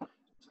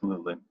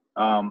 Absolutely.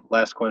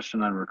 Last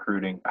question on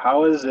recruiting.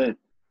 How has it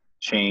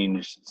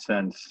changed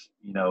since,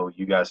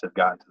 you guys have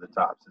gotten to the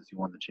top, since you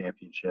won the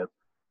championship,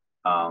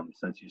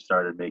 since you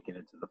started making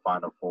it to the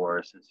Final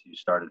Four, since you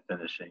started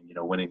finishing,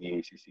 winning the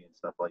ACC and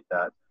stuff like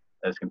that,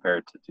 as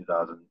compared to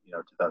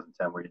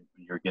 2010, where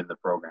you were getting the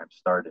program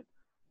started?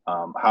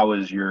 How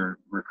has your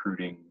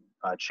recruiting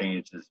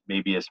changed,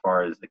 as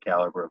far as the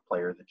caliber of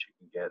player that you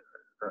can get?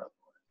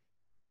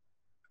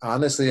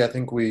 Honestly, I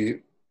think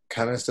we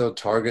kind of still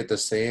target the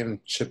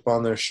same chip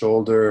on their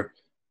shoulder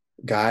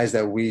guys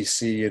that we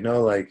see,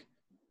 like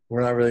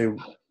we're not really,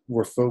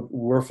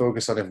 we're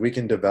focused on if we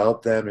can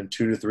develop them in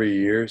 2 to 3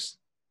 years,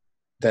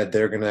 that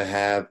they're going to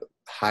have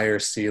higher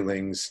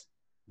ceilings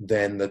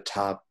than the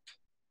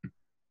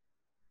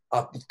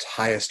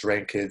highest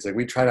ranked kids. Like,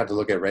 we try not to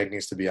look at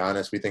rankings, to be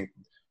honest. We think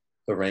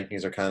the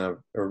rankings are kind of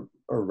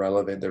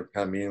irrelevant. They're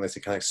kind of meaningless.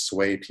 They kind of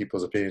sway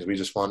people's opinions. We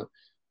just want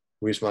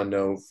to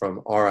know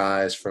from our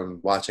eyes, from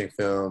watching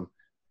film,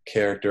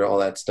 character, all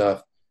that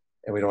stuff.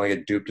 And we don't want to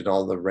get duped in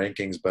all the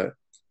rankings. But,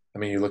 I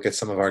mean, you look at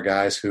some of our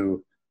guys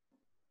who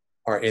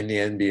are in the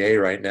NBA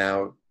right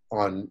now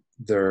on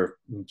their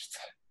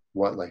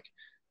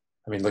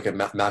look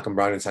at Malcolm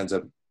Brogdon signs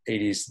a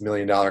 $80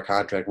 million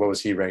contract. What was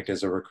he ranked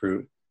as a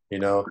recruit? You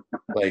know,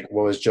 like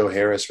what was Joe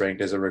Harris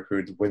ranked as a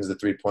recruit? Wins the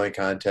 3-point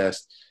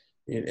contest,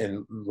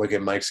 and look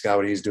at Mike Scott,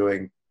 what he's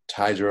doing.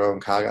 Ty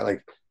Jerome, Kaga,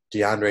 like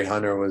DeAndre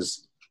Hunter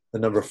was the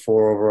number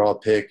 4 overall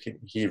pick.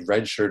 He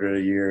redshirted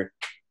a year,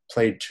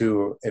 played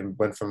 2, and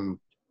went from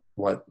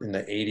what in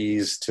the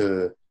 80s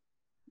to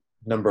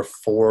number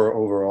 4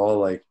 overall.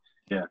 Like,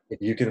 Yeah,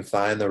 if you can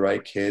find the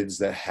right kids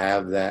that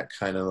have that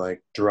kind of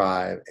like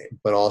drive,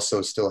 but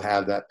also still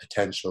have that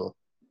potential,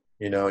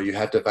 you know, you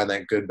have to find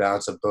that good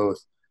balance of both.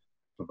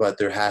 But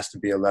there has to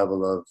be a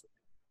level of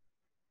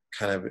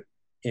kind of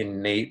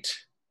innate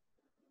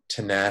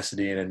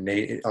tenacity and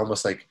innate,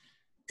 almost like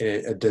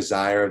a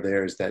desire of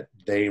theirs that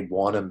they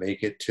want to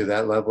make it to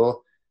that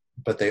level,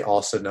 but they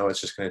also know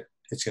it's going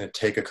to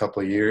take a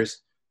couple of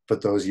years,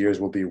 but those years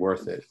will be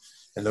worth it.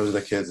 And those are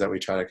the kids that we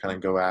try to kind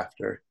of go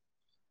after.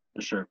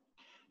 for sure.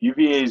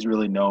 UVA is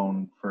really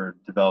known for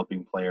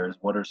developing players.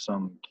 What are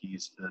some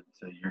keys to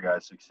your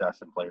guys' success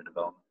in player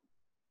development?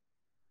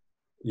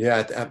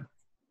 Yeah,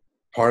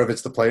 part of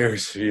it's the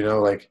players, you know,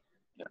 like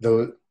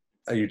the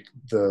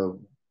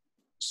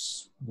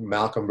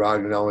Malcolm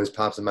Brogdon always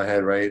pops in my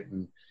head, right?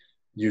 And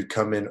you'd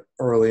come in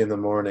early in the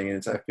morning,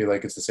 and I feel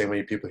like it's the same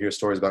way people hear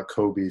stories about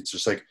Kobe. It's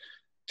just like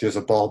there's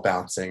a ball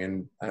bouncing,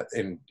 and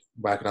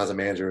back when I was a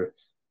manager,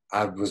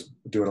 I was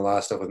doing a lot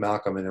of stuff with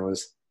Malcolm, and it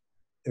was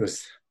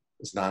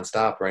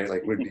nonstop, right?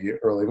 Like we'd be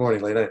early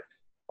morning, late night,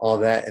 all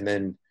that, and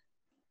then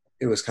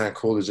it was kind of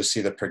cool to just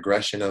see the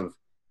progression of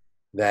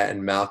that.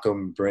 And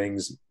Malcolm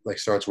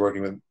starts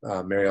working with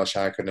Mariel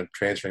Shire, couldn't have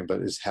transferring,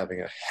 but is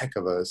having a heck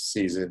of a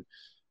season.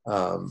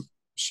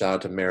 Shout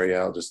out to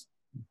Mariel, just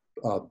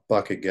a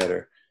bucket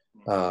getter.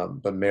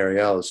 But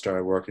Mariel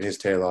started working his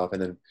tail off,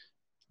 and then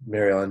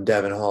Mariel and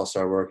Devin Hall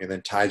started working, and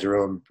then Ty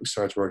Jerome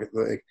starts working.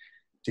 Like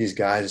these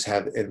guys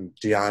and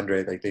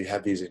DeAndre, like they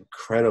have these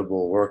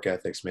incredible work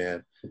ethics,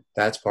 man.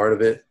 That's part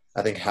of it.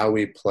 I think how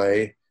we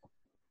play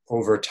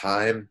over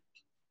time,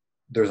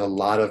 there's a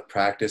lot of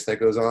practice that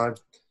goes on.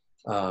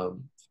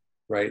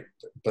 Right?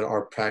 But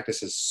our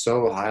practice is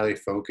so highly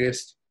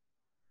focused.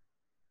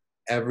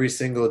 Every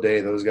single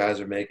day, those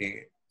guys are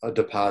making a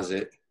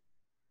deposit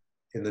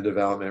in the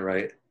development,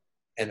 right?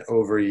 And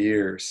over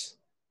years,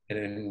 and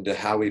into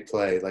how we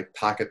play, like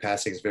pocket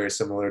passing is very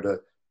similar to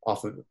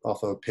off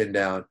of a pin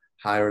down.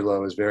 High or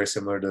low is very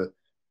similar to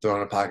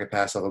throwing a pocket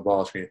pass off a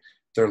ball screen.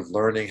 They're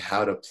learning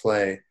how to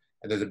play,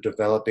 and they're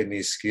developing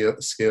these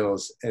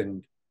skills.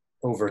 And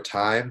over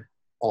time,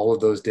 all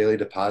of those daily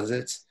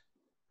deposits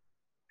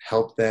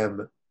help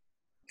them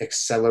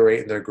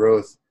accelerate in their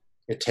growth.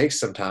 It takes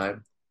some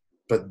time,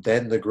 but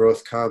then the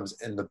growth comes.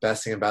 And the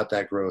best thing about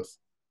that growth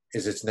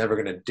is it's never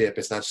going to dip.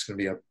 It's not just going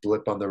to be a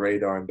blip on the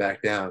radar and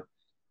back down,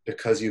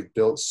 because you've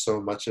built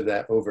so much of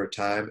that over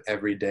time,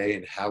 every day,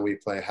 and how we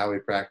play, how we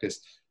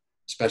practice,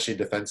 especially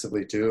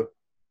defensively too.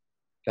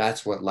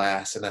 That's what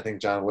lasts. And I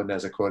think John Wooden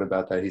has a quote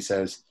about that. He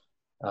says,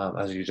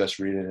 as you just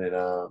reading it,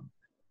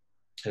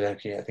 I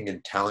think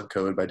in Talent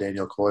Code by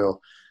Daniel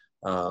Coyle,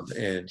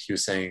 and he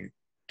was saying,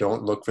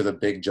 don't look for the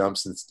big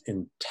jumps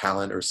in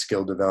talent or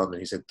skill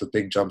development. He said the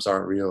big jumps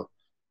aren't real.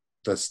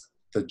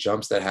 The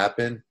jumps that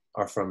happen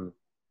are from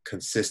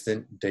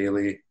consistent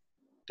daily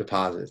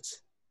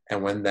deposits.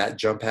 And when that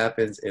jump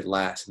happens, it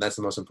lasts. And that's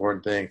the most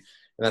important thing.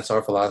 And that's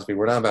our philosophy.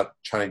 We're not about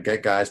trying to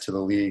get guys to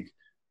the league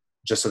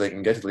just so they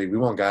can get to the league. We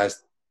want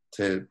guys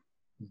to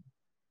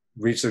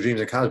reach their dreams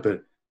in college,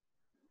 but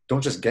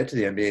don't just get to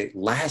the NBA,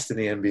 last in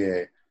the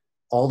NBA.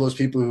 All those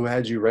people who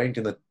had you ranked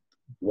in the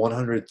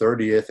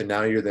 130th, and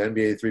now you're the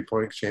NBA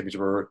 3-point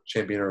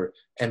champion or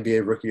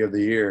NBA Rookie of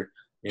the Year,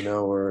 you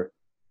know, or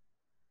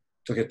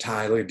look at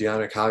Ty, look at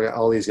DeAndre Kaga,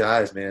 all these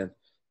guys, man.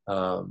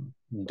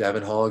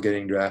 Devin Hall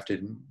getting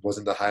drafted,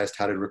 wasn't the highest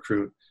touted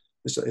recruit.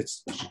 It's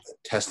a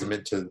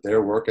testament to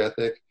their work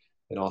ethic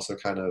and also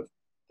kind of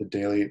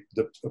the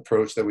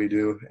approach that we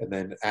do. And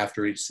then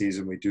after each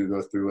season, we do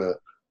go through a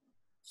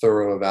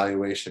thorough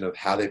evaluation of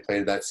how they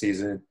played that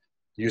season,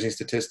 using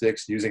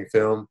statistics, using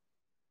film.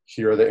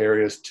 Here are the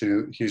areas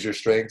here's your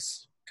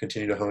strengths,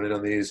 continue to hone in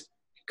on these,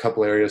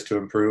 couple areas to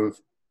improve,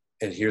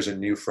 and here's a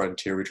new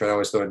frontier. We try to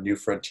always throw a new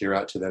frontier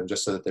out to them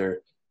just so that they're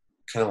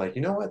kind of like,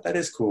 you know what, that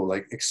is cool,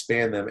 like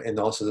expand them, and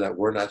also that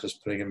we're not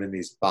just putting them in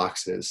these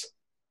boxes.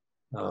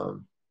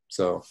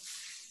 So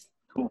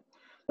cool.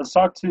 Let's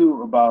talk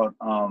too about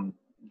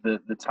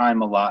the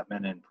time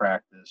allotment in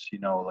practice. You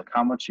know, like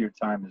how much of your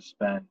time is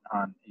spent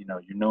on, you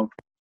know,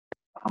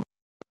 how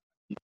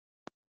much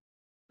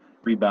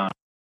rebound.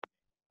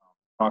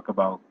 Talk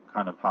about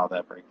kind of how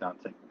that breakdown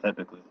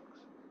typically looks.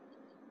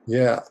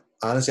 yeah,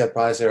 honestly, I'd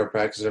probably say our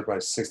practices are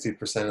probably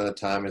 60% of the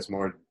time is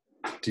more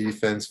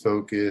defense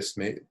focused,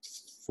 maybe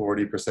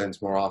 40%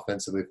 is more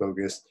offensively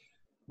focused.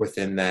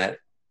 Within that,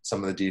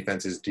 some of the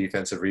defense is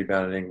defensive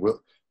rebounding.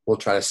 We'll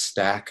try to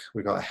stack.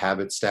 We call it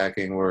habit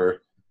stacking,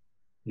 where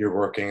you're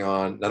working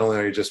on, not only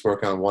are you just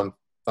working on one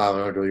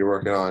 500 drill, you're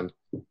working on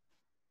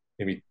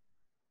maybe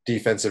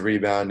defensive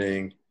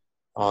rebounding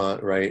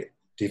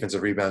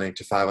defensive rebounding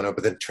to 5-0,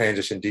 but then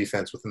transition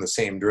defense within the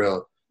same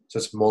drill. So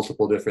it's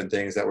multiple different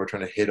things that we're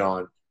trying to hit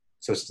on.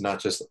 So it's not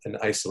just an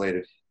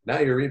isolated now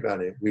you're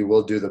rebounding. We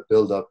will do the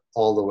build up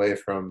all the way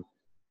from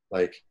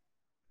like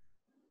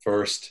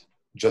first,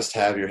 just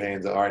have your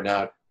hands. All right,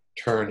 now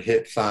turn,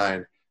 hit,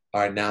 fine.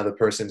 All right, now the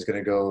person's going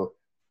to go,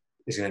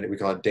 we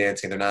call it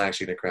dancing. They're not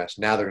actually going to crash.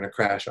 Now they're going to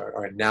crash. All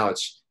right, now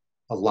it's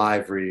a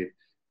live read.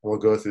 We'll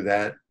go through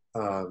that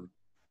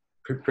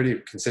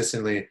pretty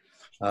consistently.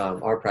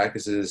 Our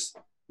practices,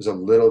 there's a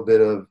little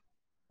bit of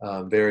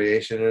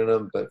variation in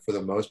them, but for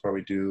the most part,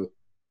 we do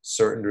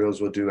certain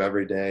drills we'll do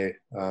every day.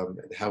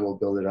 How we'll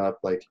build it up,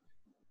 like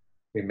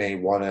we may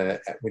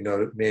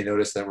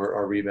notice that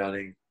our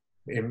rebounding,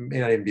 it may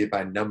not even be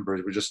by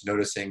numbers. We're just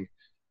noticing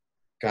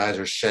guys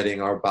are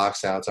shedding our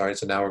box outs. All right,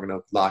 so now we're going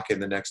to lock in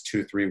the next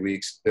 2-3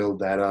 weeks, build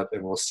that up,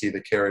 and we'll see the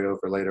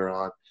carryover later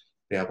on.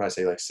 I'll probably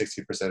say like 60%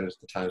 of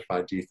the time is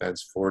probably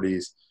defense,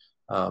 40s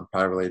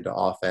probably related to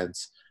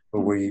offense.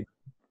 But we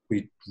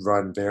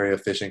run very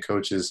efficient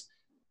coaches,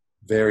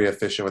 very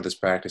efficient with this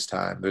practice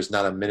time. There's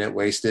not a minute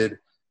wasted,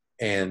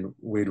 and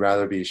we'd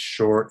rather be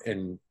short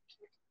in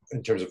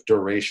terms of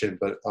duration,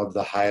 but of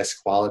the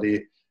highest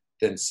quality.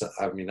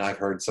 I've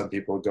heard some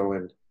people go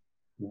in,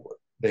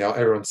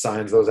 everyone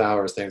signs those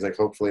hours, things like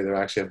hopefully they're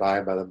actually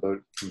abiding by them. But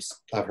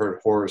I've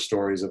heard horror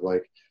stories of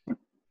like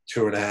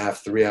 2.5,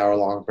 3 hour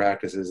long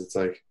practices. It's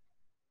like,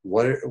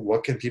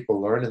 what can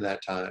people learn in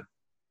that time?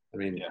 I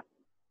mean,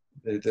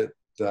 the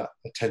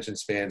attention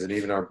spans and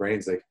even our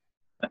brains, like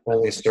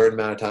only a certain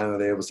amount of time are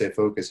they able to stay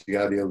focused. You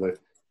got to be able to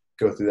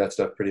go through that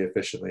stuff pretty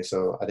efficiently.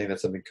 So I think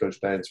that's something Coach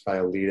Bennett's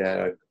probably a lead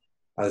at.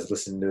 I was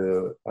listening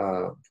to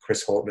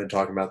Chris Holtman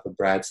talking about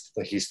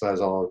he still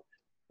has all,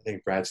 I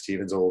think, Brad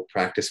Stevens' old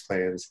practice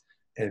plans.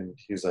 And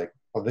he was like,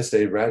 on this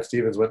day, Brad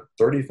Stevens went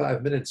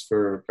 35 minutes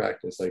for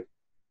practice. Like,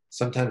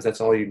 sometimes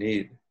that's all you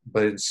need.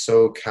 But it's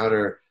so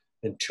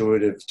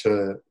counterintuitive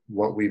to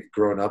what we've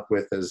grown up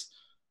with as,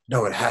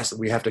 no,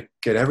 we have to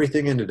get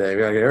everything in today.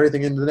 We got to get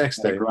everything into the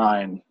next day.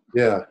 Grind.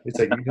 Yeah. It's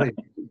like,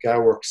 you got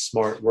to work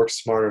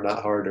smarter,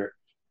 not harder.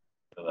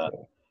 Yeah.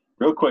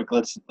 Real quick,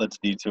 let's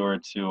detour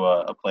to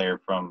a player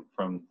from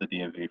the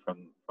DMV,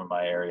 from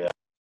my area.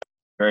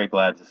 Very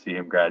glad to see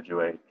him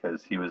graduate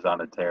because he was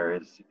on a tear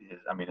his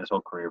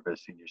whole career, but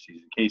his senior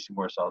season. Casey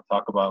Morsell,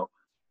 talk about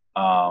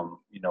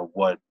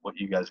what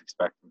you guys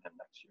expect from him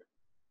next year.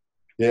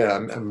 Yeah,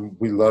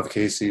 we love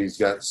Casey. He's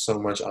got so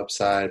much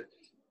upside.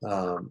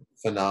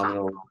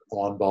 Phenomenal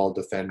on-ball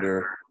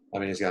defender. I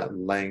mean, he's got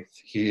length.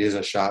 He is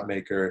a shot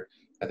maker.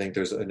 I think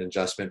there's an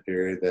adjustment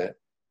period that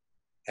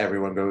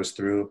everyone goes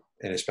through,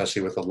 and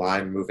especially with the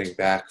line moving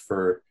back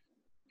for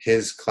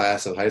his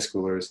class of high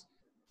schoolers,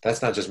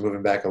 that's not just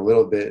moving back a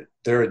little bit.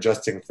 They're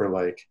adjusting for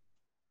like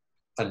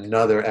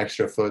another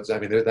extra foot. I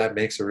mean, that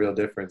makes a real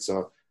difference.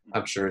 So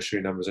I'm sure his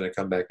shooting number's going to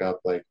come back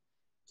up. But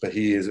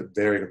he is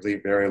very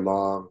complete, very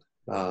long,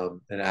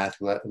 an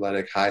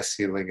athletic, high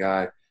ceiling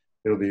guy.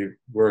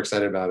 We're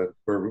excited about him.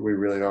 We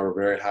really are.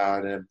 We're very high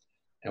on him,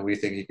 and we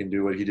think he can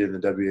do what he did in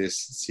the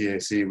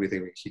WCAC. We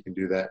think he can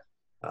do that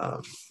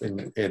in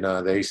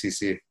the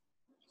ACC.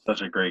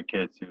 Such a great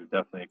kid too.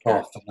 Definitely a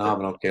character.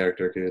 Phenomenal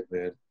character kid,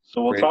 man.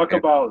 So we'll talk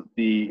about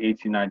the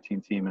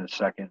 18-19 team in a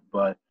second,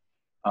 but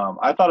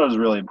I thought it was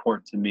really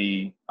important to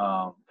me.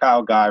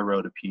 Kyle Guy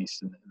wrote a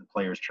piece in the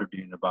Players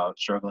Tribune about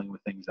struggling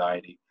with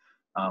anxiety,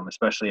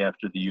 especially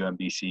after the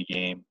UMBC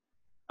game,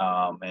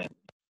 and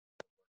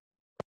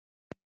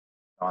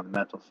on the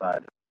mental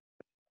side,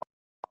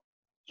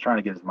 trying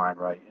to get his mind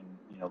right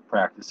and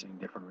practicing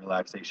different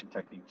relaxation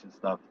techniques and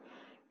stuff.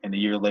 And a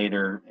year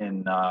later,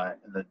 in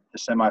the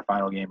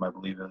semifinal game, I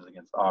believe it was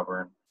against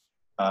Auburn,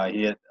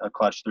 he hit a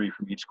clutch three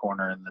from each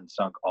corner and then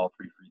sunk all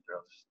 3 free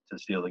throws to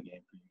seal the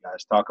game for you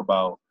guys. Talk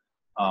about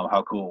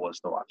how cool it was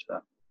to watch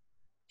that.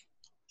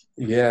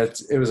 Yeah,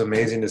 it was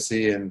amazing to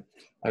see, and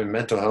I mean,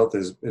 mental health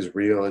is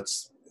real.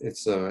 It's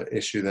an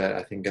issue that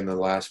I think in the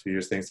last few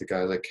years, thanks to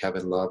guys like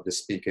Kevin Love to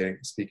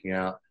speaking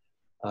out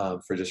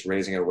for just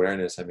raising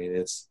awareness. I mean,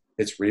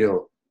 it's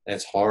real and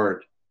it's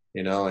hard,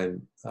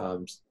 and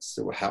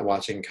so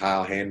watching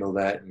Kyle handle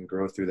that and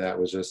grow through that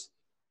was just,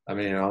 I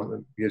mean,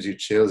 it gives you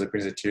chills, it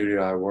brings a tear to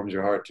your eye, warms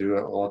your heart too,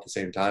 all at the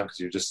same time, because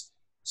you're just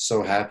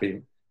so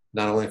happy,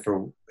 not only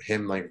for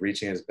him like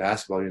reaching his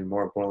basketball, even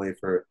more importantly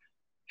for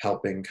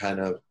helping kind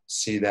of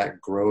see that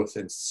growth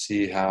and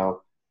see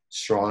how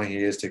strong he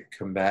is to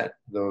combat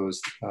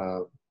those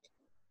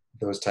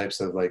types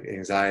of like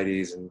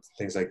anxieties and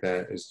things like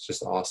that is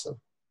just awesome.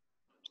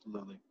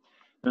 Absolutely.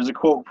 There's a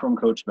quote from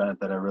Coach Bennett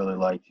that I really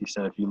liked. He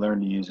said, if you learn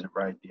to use it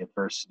right, the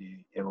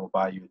adversity, it will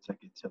buy you a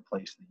ticket to a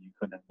place that you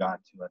couldn't have gotten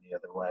to any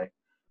other way.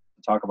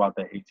 Talk about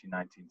that 18-19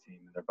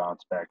 team and their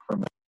bounce back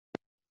from it.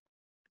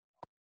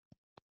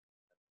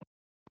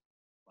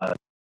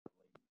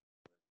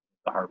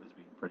 The heart was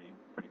being pretty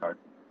hard.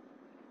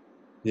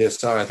 Yeah,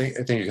 sorry, I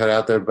think you cut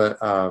out there, but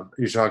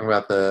you're talking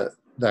about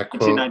that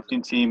quote.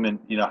 18-19 team and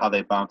how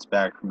they bounced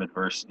back from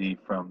adversity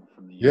from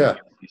the year.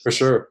 Yeah, for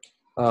sure.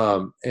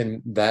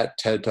 And that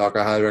TED Talk,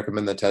 I highly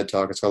recommend the TED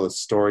Talk. It's called The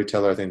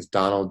Storyteller. I think it's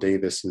Donald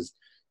Davis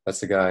that's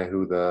the guy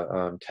who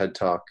the TED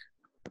Talk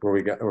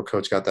where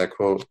Coach got that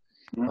quote.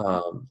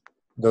 Mm-hmm.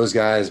 Those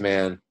guys,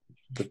 man,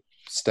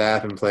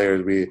 staff and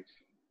players, we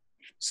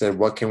said,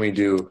 what can we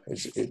do?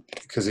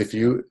 Because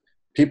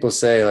people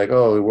say like,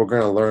 oh, we're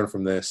going to learn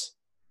from this,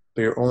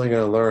 but you're only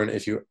going to learn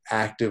if you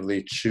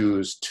actively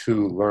choose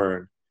to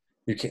learn.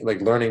 You can't,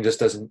 like, learning just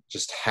doesn't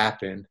just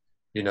happen,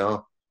 you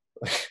know.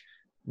 Like,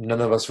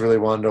 none of us really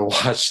wanted to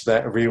rewatch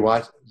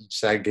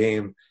that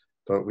game,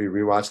 but we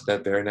rewatched it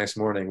that very next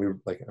morning.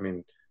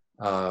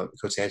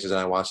 Coach Sanchez and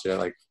I watched it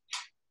like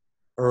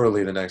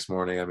early the next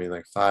morning. I mean,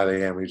 like 5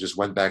 a.m. We just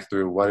went back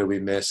through what did we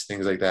miss,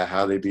 things like that,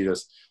 how they beat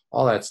us,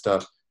 all that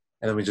stuff.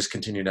 And then we just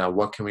continue now.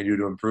 What can we do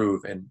to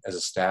improve? And as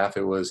a staff,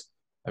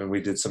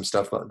 we did some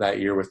stuff that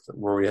year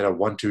where we had a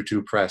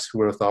 1-2-2 press. Who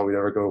would have thought we'd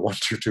ever go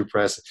 1-2-2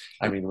 press?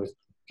 I mean, we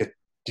get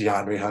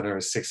DeAndre Hunter,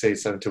 6'8",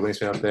 7'2"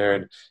 wingspan up there,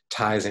 and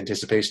Ty's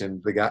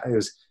anticipation. The guy, it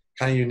was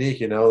kind of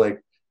unique, you know.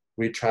 Like,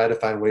 we tried to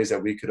find ways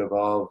that we could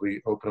evolve.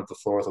 We opened up the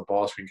floor with a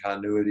ball screen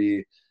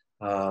continuity.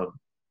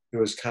 It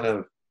was kind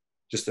of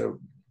just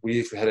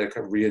we had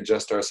to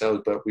readjust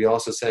ourselves, but we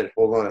also said,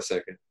 hold on a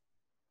second.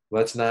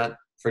 Let's not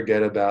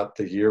forget about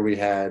the year we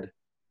had.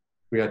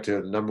 We got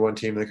to the number one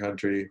team in the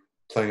country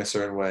playing a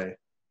certain way.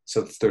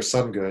 So there's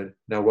some good.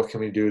 Now what can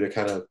we do to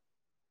kind of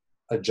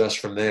adjust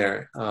from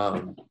there?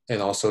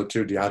 And also,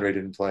 too, DeAndre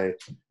didn't play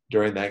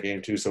during that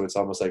game, too, so it's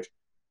almost like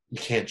you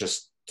can't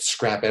just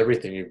scrap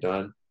everything you've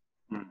done.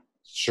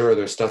 Sure,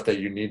 there's stuff that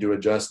you need to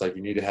adjust, like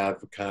you need to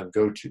have kind of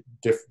go-to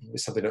different,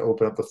 something to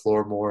open up the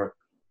floor more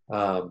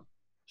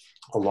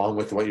along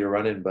with what you're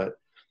running, but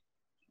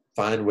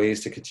find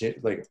ways to continue.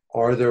 Like,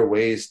 are there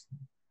ways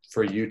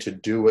for you to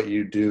do what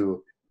you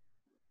do?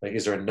 Like,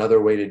 is there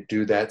another way to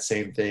do that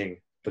same thing,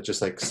 but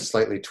just like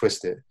slightly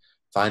twist it?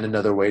 Find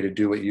another way to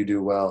do what you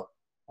do well.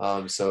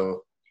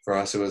 So for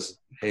us, it was,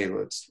 hey,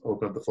 let's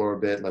open up the floor a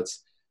bit.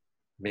 Let's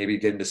maybe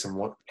get into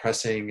some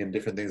pressing and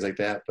different things like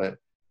that. But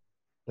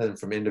then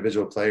from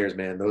individual players,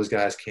 man, those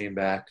guys came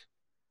back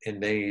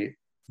and they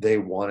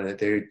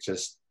wanted it.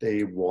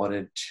 They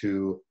wanted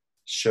to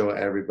show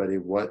everybody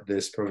what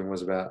this program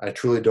was about. I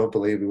truly don't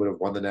believe we would have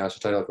won the national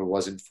title if it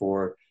wasn't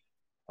for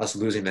us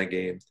losing that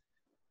game,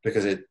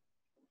 because it,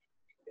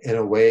 in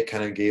a way, it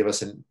kind of gave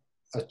us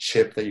a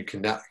chip that you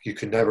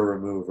can never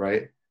remove,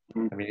 right?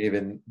 I mean,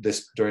 even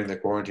during the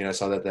quarantine, I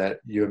saw that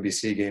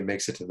UMBC game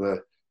makes it to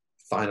the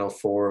Final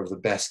Four of the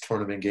best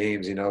tournament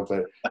games, you know.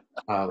 But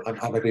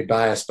I might be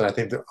biased, but I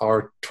think that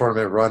our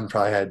tournament run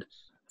probably had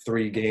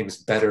 3 games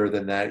better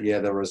than that. Yeah,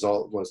 the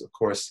result was, of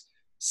course,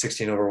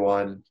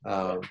 16-1.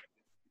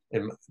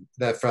 And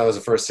that probably was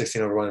the first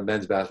 16-1 in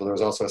men's basketball. There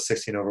was also a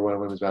 16-1 in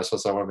women's basketball,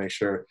 so I want to make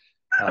sure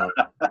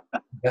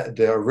that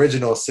the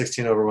original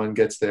 16-1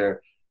 gets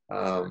there.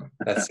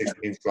 That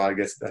 16 squad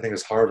gets, I think it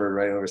was Harvard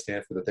right over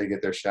Stanford, that they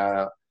get their shout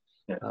out.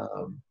 Yeah.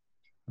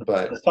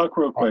 But let's talk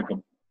real quick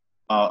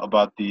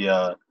about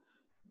a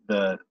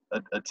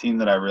team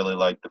that I really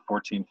liked, the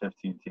 14-15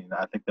 team.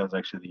 I think that was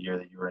actually the year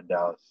that you were in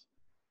Dallas.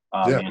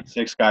 You had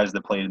 6 guys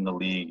that played in the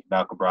league: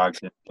 Malcolm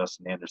Brogdon,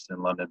 Justin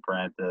Anderson, London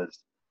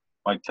Parantes,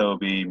 Mike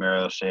Tobey,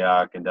 Mario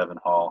Shayak, and Devin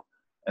Hall.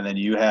 And then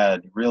you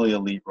had really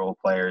elite role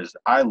players.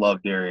 I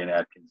love Darian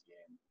Atkins'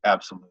 game.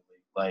 Absolutely.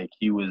 Like,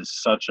 he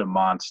was such a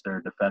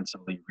monster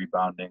defensively,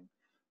 rebounding,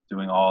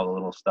 doing all the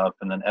little stuff.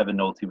 And then Evan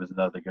Nolte was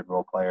another good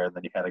role player. And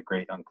then you had a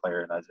great young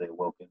player in Isaiah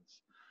Wilkins.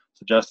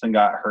 So Justin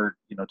got hurt,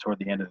 toward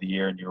the end of the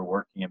year, and you were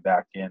working him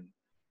back in.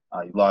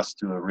 You lost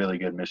to a really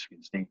good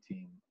Michigan State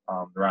team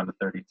around the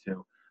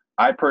 32.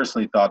 I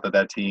personally thought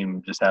that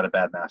team just had a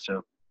bad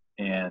matchup.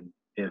 And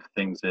if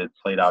things had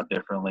played out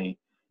differently,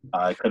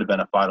 it could have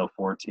been a Final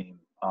Four team.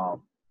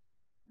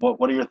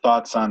 What are your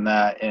thoughts on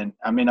that? And,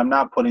 I mean, I'm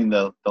not putting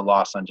the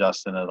loss on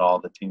Justin at all.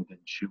 The team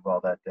didn't shoot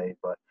well that day.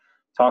 But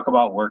talk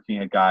about working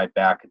a guy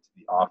back into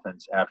the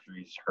offense after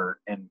he's hurt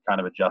and kind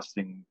of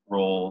adjusting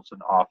roles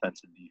and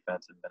offense and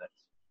defense in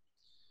minutes.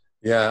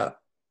 Yeah.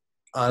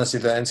 Honestly,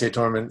 the NCAA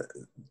tournament,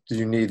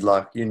 you need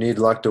luck. You need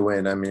luck to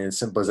win. I mean, it's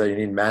simple as that. You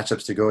need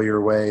matchups to go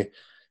your way.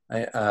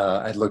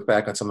 I look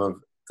back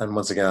on and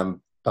once again,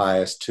 I'm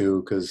biased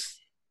too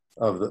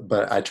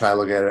but I try to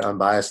look at it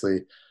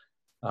unbiasedly.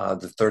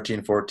 The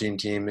 13-14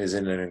 team is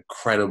in an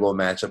incredible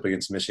matchup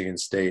against Michigan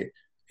State.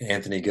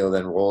 Anthony Gill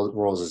then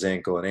rolls his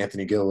ankle, and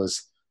Anthony Gill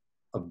was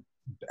an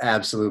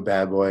absolute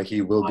bad boy.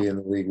 He will be in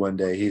the league one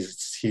day.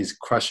 He's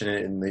crushing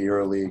it in the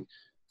EuroLeague.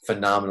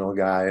 Phenomenal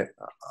guy,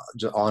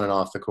 on and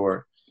off the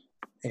court.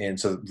 And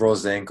so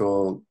rolls his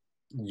ankle.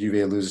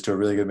 UVA loses to a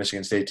really good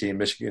Michigan State team.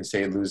 Michigan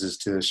State loses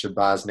to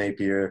Shabazz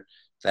Napier.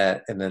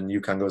 And then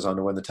UConn goes on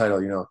to win the title.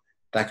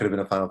 That could have been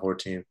a Final Four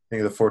team.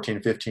 Think of the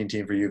 14-15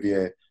 team for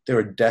UVA. They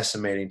were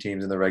decimating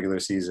teams in the regular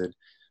season.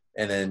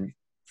 And then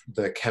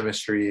the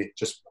chemistry,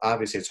 just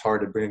obviously it's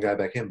hard to bring a guy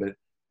back in, but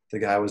the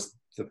guy was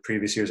the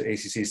previous year's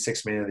ACC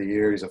Sixth Man of the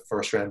Year. He's a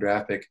first-round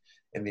draft pick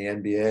in the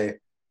NBA.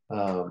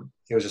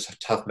 It was just a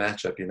tough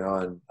matchup,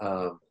 and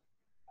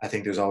I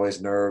think there's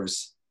always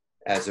nerves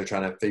as they're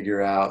trying to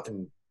figure out,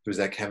 and there's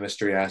that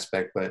chemistry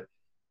aspect, but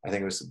I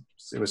think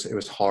it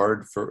was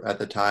hard at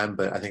the time,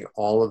 but I think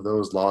all of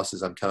those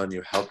losses, I'm telling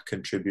you, helped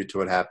contribute to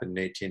what happened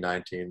in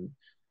 18-19.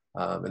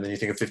 And then you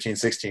think of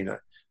 15-16.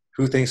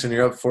 Who thinks when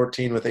you're up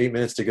 14 with 8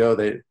 minutes to go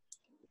that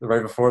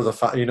right before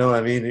you know what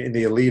I mean, in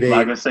the Elite I'm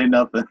not Eight, gonna say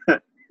nothing.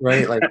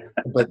 right? Like,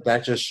 but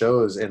that just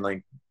shows, and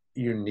like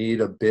you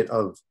need a bit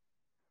of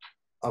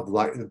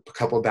like a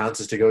couple of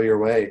bounces to go your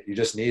way. You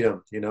just need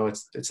them. You know,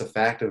 it's a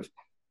fact of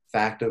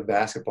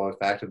basketball, a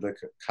fact of the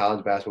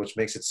college basketball, which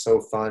makes it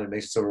so fun and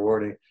makes it so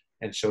rewarding,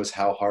 and shows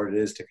how hard it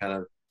is to kind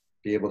of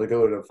be able to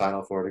go to a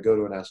Final Four, to go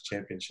to a national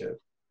championship.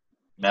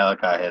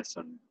 Malachi had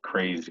some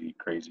crazy,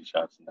 crazy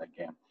shots in that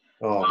game.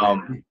 Oh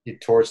man, he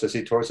torched us.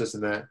 He torched us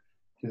in that.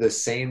 The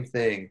same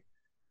thing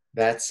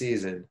that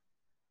season.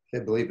 I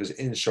believe it was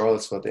in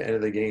Charlottesville at the end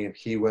of the game.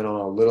 He went on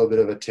a little bit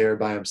of a tear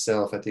by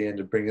himself at the end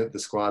to bring the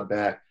squad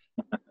back.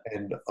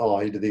 And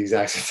he did the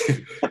exact same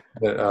thing.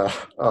 But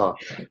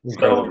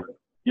incredible. So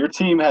your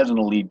team has an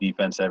elite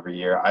defense every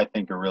year. I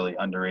think a really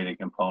underrated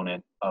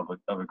component of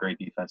a great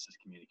defense is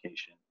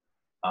communication.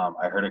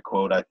 I heard a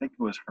quote, I think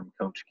it was from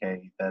Coach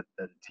K, that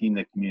a team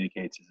that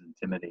communicates is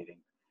intimidating.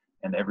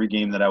 And every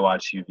game that I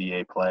watch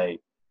UVA play,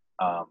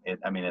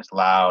 it's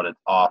loud, it's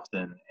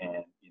often,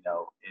 and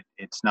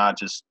it's not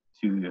just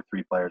 2 or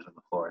 3 players on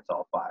the floor; it's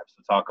all 5.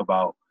 So talk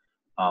about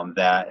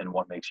that and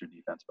what makes your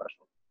defense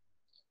special.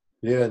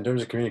 Yeah, in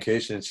terms of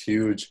communication, it's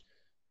huge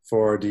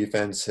for our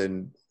defense.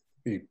 And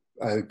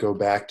I go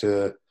back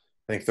to,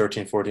 I think,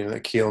 13, 14,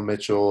 Akeel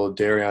Mitchell,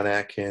 Darion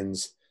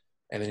Atkins,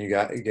 and then you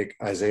get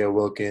Isaiah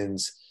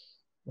Wilkins,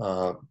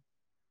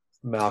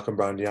 Malcolm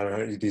Brown, Deanna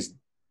Hunter, these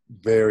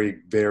very,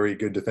 very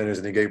good defenders.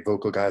 And you get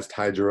vocal guys,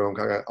 Ty Jerome,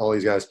 all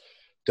these guys,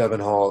 Devin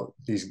Hall,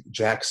 these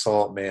Jack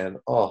Salt, man.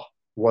 Oh,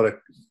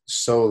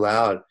 so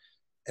loud.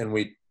 And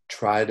we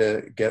try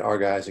to get our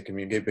guys to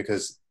communicate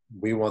because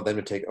we want them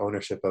to take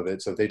ownership of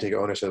it. So if they take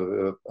ownership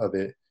of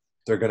it,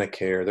 they're going to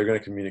care. They're going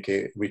to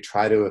communicate. We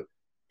try to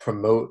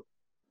promote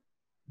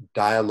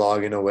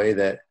dialogue in a way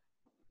that,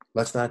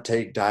 let's not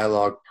take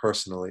dialogue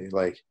personally.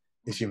 Like,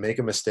 if you make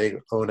a mistake,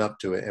 own up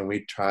to it. And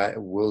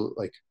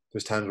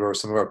there's times where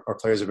some of our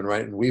players have been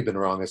right and we've been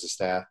wrong as a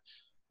staff,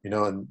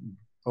 and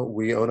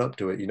we own up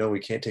to it. We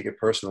can't take it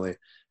personally.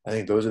 I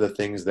think those are the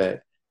things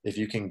that, if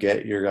you can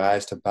get your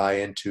guys to buy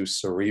into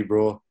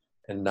cerebral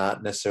and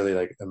not necessarily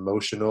like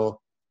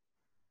emotional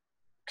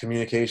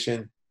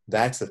communication,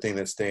 that's the thing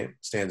that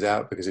stands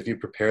out. Because if you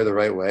prepare the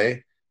right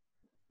way,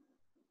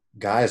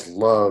 guys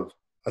love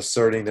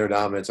asserting their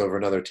dominance over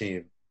another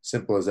team.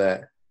 Simple as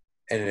that.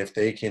 And if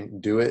they can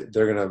do it,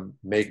 they're going to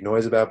make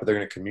noise about it, but they're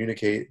going to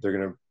communicate. They're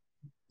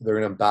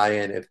going to buy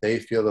in. If they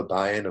feel the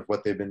buy-in of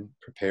what they've been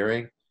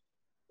preparing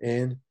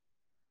in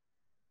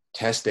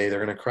test day,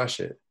 they're going to crush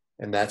it.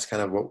 And that's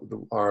kind of what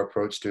our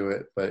approach to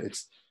it. But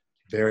it's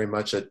very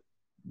much a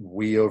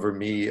we over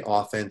me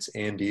offense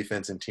and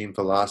defense and team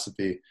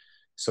philosophy.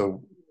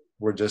 So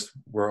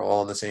we're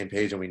all on the same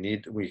page, and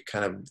we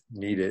kind of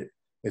need it.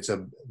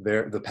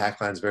 The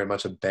pack line is very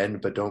much a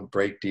bend but don't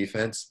break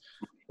defense.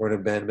 We're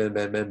going to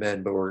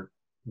bend, but we're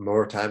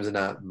more times than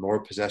not, more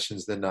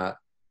possessions than not,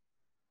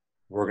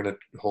 we're going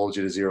to hold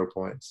you to 0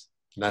 points.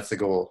 And that's the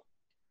goal,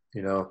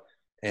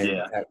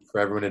 And for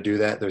everyone to do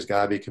that, there's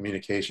got to be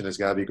communication. There's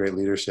got to be great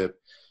leadership.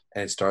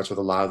 And it starts with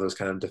a lot of those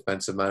kind of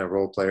defensive-minded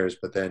role players,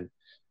 but then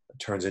it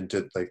turns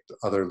into like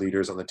other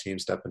leaders on the team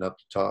stepping up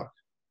to talk.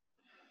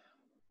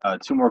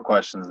 2 more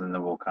questions, and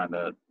then we'll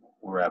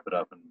wrap it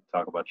up and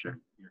talk about your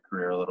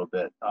career a little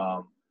bit.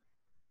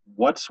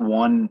 What's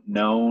one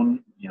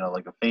known,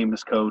 like a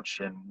famous coach,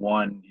 and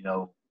one,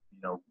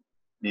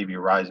 maybe a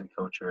rising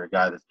coach or a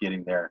guy that's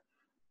getting there,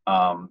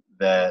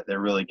 that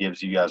really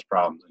gives you guys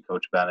problems? And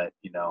Coach Bennett,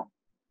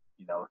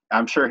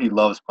 I'm sure he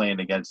loves playing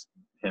against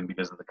him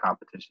because of the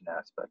competition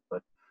aspect,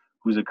 but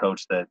who's a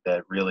coach that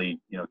really,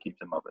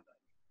 keeps him up at night?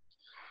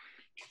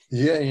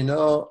 Yeah,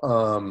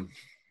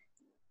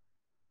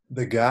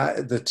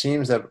 the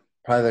teams that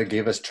probably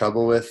gave us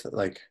trouble with,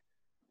 like,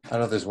 I don't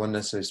know if there's one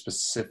necessarily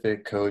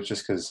specific coach,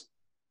 just because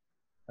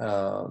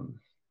trying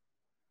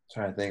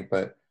to think,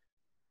 but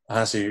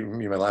honestly,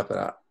 you might laugh,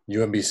 but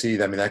UMBC,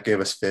 that gave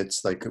us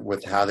fits, like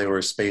with how they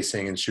were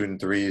spacing and shooting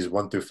threes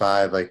 1 through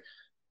 5, like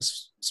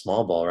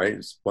small ball, right?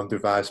 It's 1 through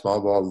 5, small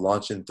ball,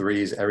 launching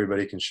threes,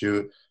 everybody can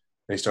shoot.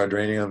 They start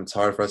draining them. It's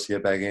hard for us to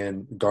get back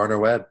in. Garner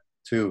Webb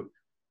too,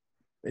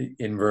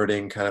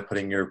 inverting, kind of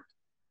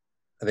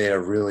they had a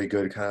really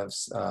good kind of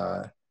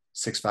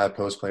 6'5"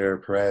 post player,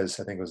 Perez,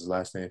 I think was his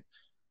last name.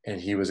 And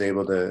he was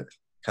able to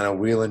kind of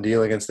wheel and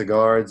deal against the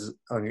guards,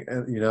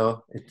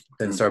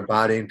 then start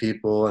bodying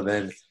people and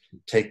then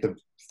take the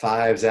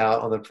 5s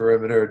out on the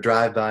perimeter,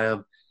 drive by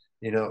them,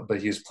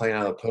 but he was playing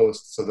out of the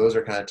post. So those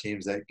are kind of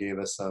teams that gave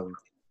us some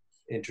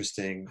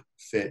interesting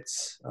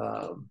fits.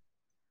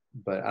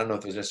 But I don't know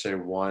if there's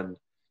necessarily one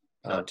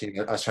team.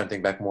 I was trying to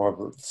think back more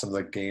of some of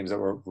the games that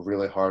were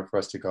really hard for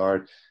us to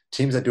guard.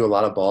 Teams that do a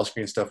lot of ball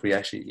screen stuff, we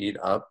actually eat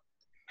up.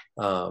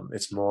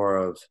 It's more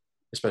of,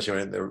 especially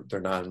when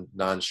they're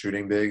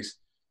non-shooting bigs.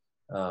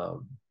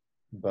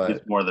 But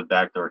it's more of the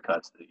backdoor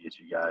cuts that get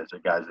you guys, or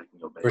guys that can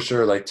go big. For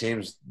sure, like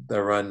teams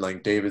that run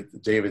like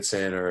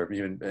Davidson, or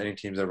even any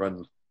teams that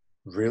run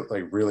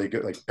really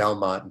good, like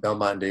Belmont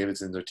and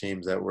Davidson are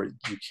teams that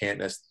you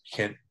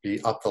can't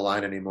be up the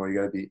line anymore. You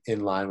got to be in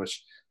line,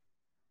 which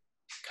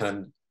kind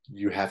of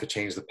you have to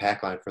change the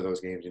pack line for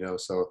those games,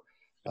 So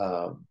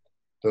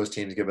those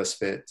teams give us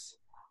fits.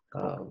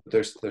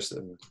 There's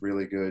some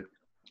really good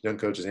young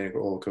coaches and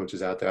old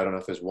coaches out there. I don't know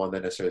if there's one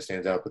that necessarily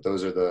stands out, but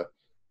those are the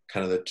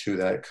kind of the two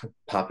that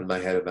pop in my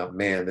head about,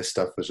 man, this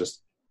stuff was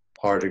just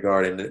hard to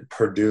guard. And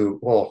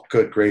Purdue, oh,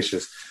 good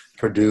gracious,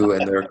 Purdue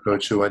and their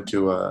coach who went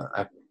to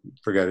I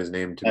forgot his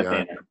name, to be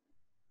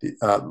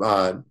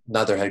honest.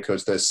 Not their head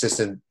coach, the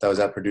assistant that was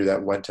at Purdue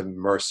that went to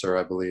Mercer,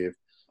 I believe.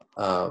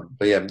 But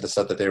yeah, the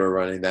stuff that they were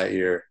running that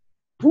year,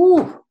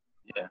 whoo!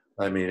 Yeah,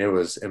 I mean, it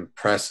was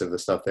impressive, the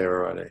stuff they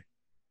were running.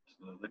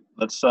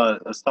 Let's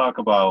talk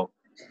about.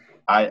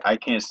 I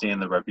can't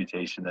stand the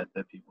reputation that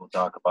people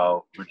talk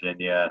about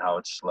Virginia and how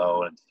it's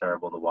slow and it's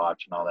terrible to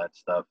watch and all that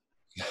stuff.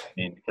 I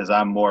mean, because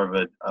I'm more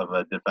of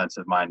a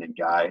defensive minded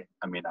guy.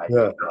 I mean, I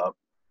grew up.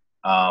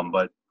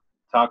 But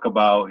talk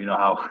about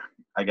how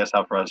I guess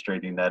how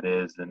frustrating that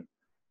is, and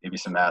maybe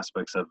some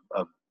aspects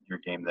of your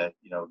game that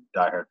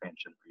diehard fans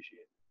should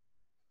appreciate.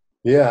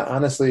 Yeah,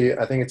 honestly,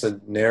 I think it's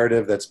a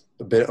narrative that's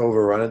a bit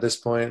overrun at this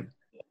point.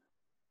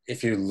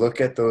 If you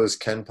look at those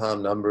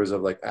KenPom numbers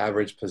of like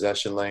average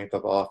possession length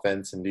of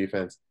offense and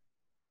defense,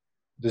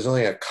 there's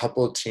only a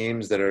couple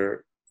teams that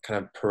are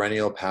kind of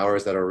perennial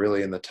powers that are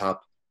really in the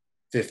top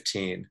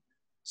 15.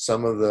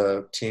 Some of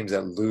the teams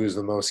that lose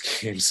the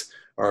most games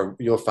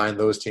you'll find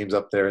those teams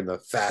up there in the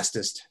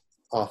fastest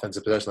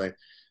offensive possession length.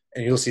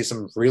 And you'll see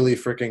some really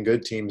freaking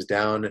good teams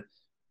down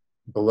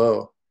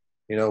below.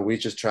 We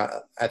just try.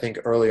 I think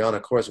early on,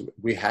 of course,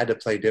 we had to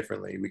play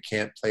differently. We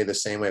can't play the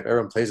same way. If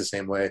everyone plays the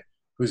same way,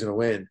 who's going to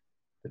win?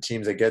 The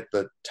teams that get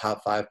the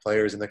top 5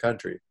 players in the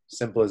country.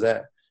 Simple as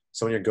that.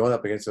 So when you're going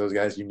up against those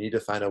guys, you need to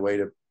find a way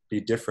to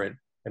be different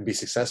and be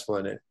successful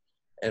in it.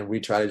 And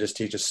we try to just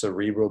teach a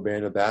cerebral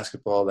brand of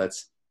basketball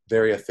that's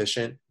very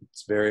efficient.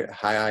 It's very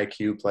high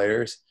IQ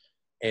players.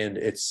 And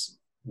it's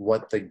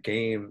what the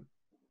game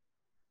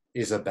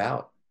is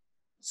about.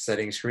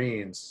 Setting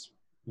screens,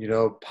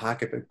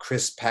 pocket,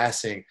 crisp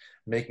passing,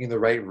 making the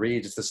right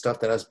reads. It's the stuff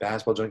that us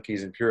basketball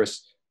junkies and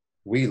purists,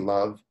 we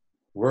love,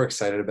 we're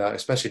excited about,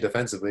 especially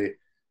defensively.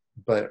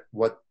 But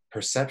what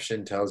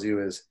perception tells you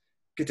is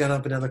get down,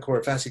 up and down the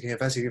court, fast you can,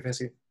 fast you can,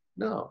 fast you can.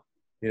 No.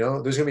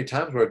 There's going to be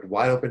times where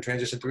wide open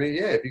transition 3,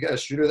 yeah, if you got a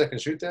shooter that can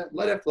shoot that,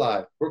 let it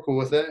fly. We're cool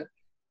with that.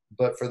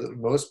 But for the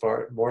most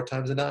part, more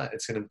times than not,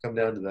 it's going to come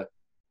down to the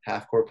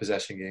half-court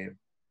possession game.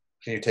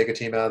 Can you take a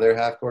team out of their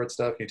half-court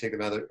stuff? Can you take a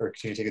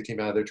team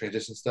out of their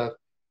transition stuff?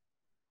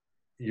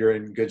 You're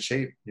in good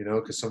shape,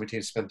 because so many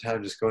teams spend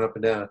time just going up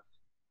and down.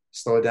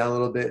 Slow it down a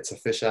little bit, it's a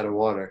fish out of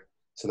water.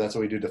 So that's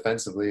what we do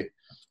defensively.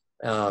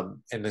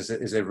 And is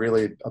it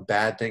really a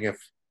bad thing if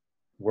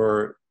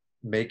we're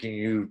making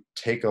you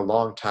take a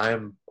long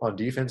time on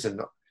defense?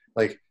 And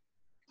like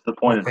the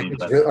point of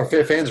defense. Our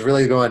fans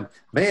really going,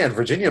 man,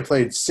 Virginia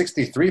played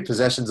 63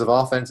 possessions of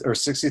offense or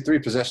 63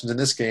 possessions in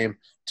this game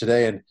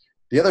today, and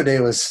the other day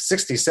was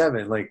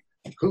 67. Like,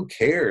 who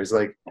cares?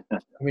 Like, I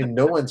mean,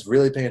 no one's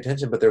really paying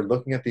attention, but they're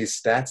looking at these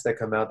stats that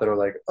come out that are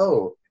like,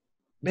 oh,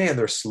 man,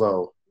 they're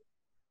slow.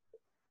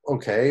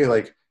 Okay,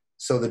 like,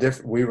 so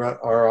we run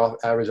our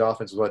average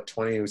offense was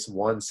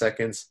 21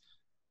 seconds.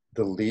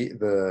 I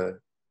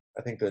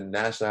think the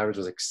national average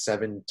was like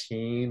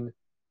 17.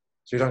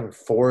 So you're talking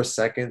 4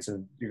 seconds,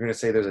 and you're going to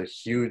say there's a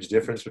huge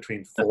difference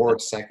between 4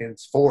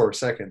 seconds. 4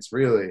 seconds,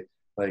 really.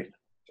 Like,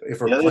 if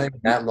we're playing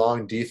that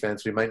long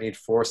defense, we might need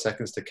 4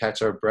 seconds to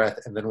catch our breath,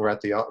 and then we're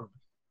at the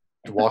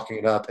walking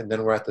it up, and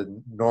then we're at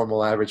the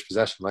normal average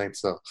possession length.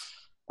 So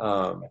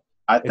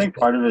I think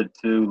part of it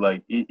too,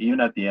 like even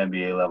at the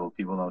NBA level,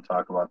 people don't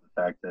talk about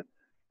the fact that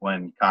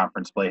when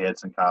conference play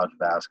hits in college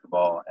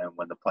basketball and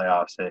when the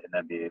playoffs hit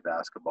in NBA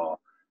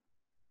basketball,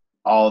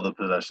 all the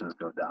possessions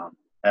go down.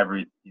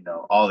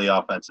 All the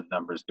offensive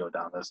numbers go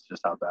down. That's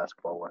just how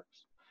basketball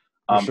works.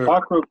 Sure.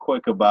 Talk real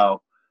quick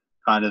about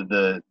kind of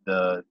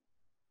the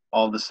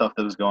all the stuff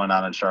that was going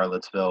on in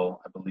Charlottesville.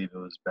 I believe it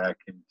was back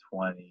in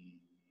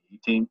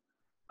 2018.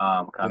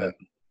 Kind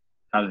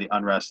of the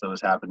unrest that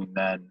was happening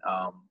then,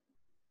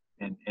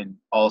 and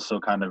also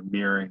kind of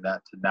mirroring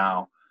that to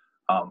now.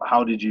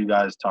 How did you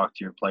guys talk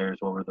to your players?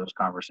 What were those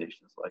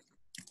conversations like?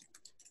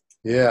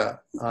 Yeah,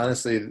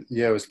 honestly,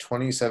 it was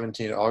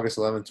 2017, August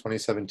 11th,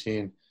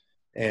 2017.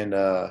 And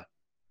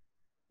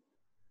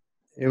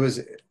it was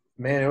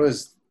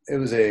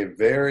a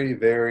very,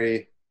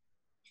 very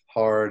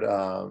hard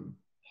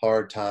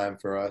time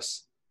for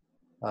us.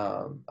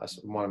 I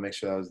want to make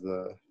sure that was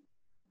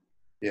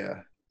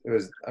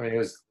it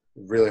was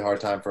a really hard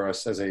time for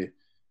us as a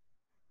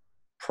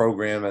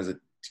program, as a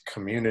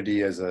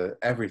community, as a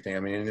everything. I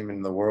mean, even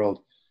in the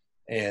world.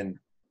 And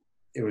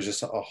it was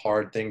just a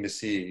hard thing to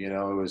see,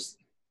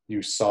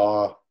 you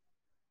saw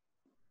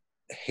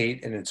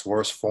hate in its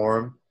worst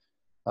form.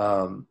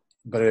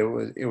 But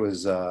it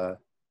was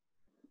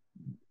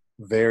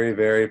very,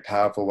 very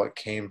powerful what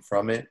came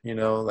from it.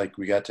 Like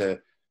we got to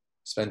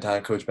spend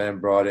time. Coach Ben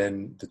brought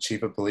in the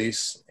chief of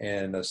police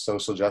and a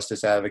social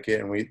justice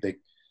advocate, and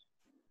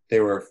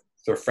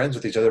they're friends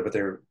with each other, but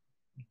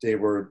they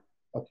were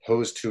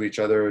opposed to each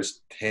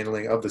other's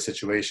handling of the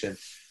situation.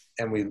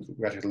 and we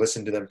got to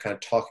listen to them kind of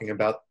talking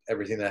about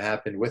everything that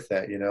happened with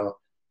that,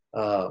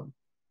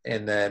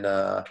 and then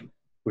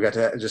we got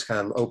to just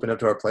kind of open up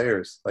to our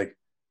players, like,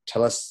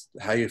 tell us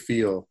how you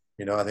feel.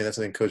 I think that's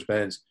something Coach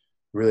Ben's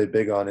really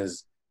big on,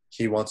 is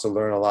he wants to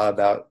learn a lot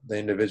about the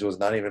individuals,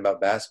 not even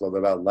about basketball, but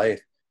about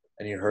life.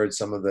 And you heard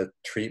some of the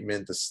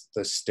treatment,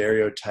 the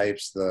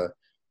stereotypes, the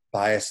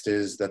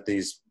biases that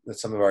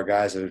some of our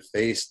guys have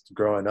faced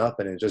growing up,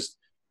 and it just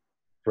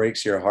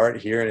breaks your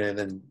heart hearing it. And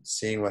then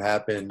seeing what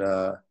happened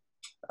to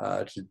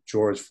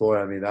George Floyd,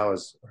 I mean, that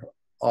was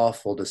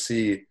awful to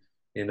see,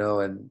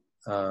 and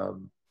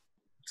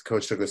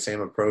Coach took the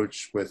same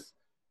approach with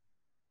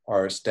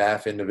our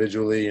staff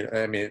individually.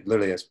 I mean,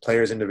 literally as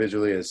players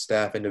individually, as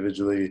staff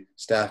individually,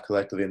 staff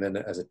collectively, and then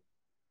as a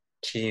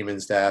team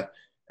and staff.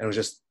 And it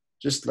was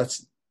just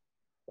let's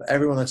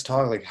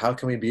talk, like, how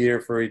can we be here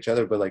for each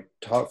other, but like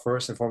talk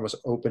first and foremost,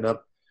 open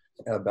up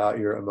about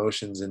your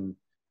emotions and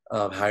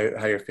how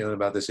you're feeling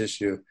about this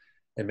issue.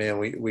 And man,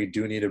 we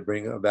do need to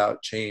bring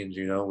about change.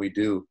 We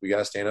got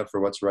to stand up for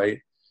what's right.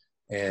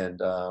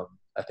 And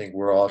I think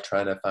we're all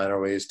trying to find our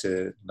ways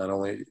to not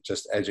only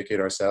just educate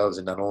ourselves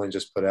and not only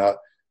just put out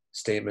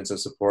statements of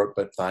support,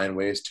 but find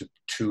ways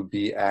to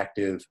be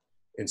active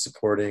in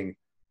supporting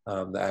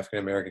the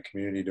African-American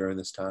community during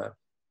this time.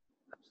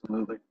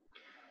 Absolutely.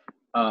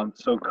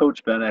 So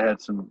Coach Ben, I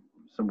had some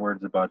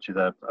words about you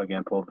that,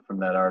 again, pulled from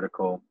that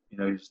article.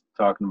 He's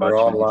talking about They're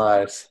all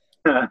lies.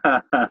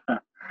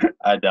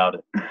 I doubt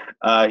it.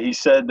 He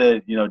said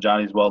that,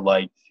 Johnny's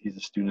well-liked. He's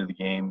a student of the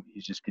game.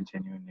 He's just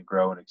continuing to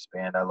grow and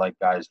expand. I like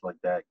guys like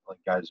that, like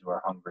guys who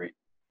are hungry.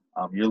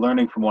 You're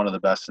learning from one of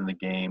the best in the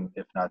game,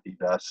 if not the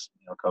best,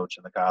 coach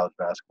in the college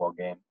basketball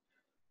game.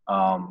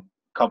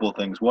 Couple of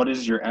things. What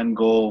is your end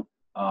goal?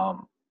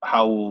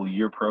 How will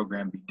your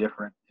program be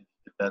different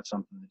if that's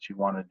something that you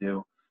want to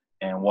do?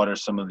 And what are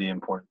some of the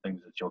important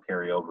things that you'll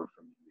carry over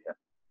from UVA?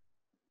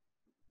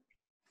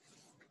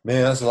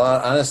 Man, that's a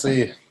lot.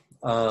 Honestly,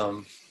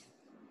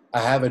 I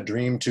have a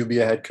dream to be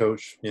a head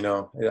coach.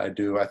 I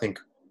do. I think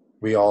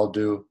we all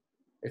do.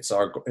 It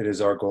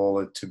is our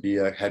goal to be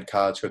a head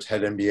college coach,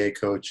 head NBA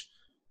coach.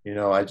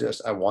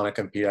 I want to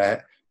compete. I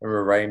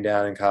remember writing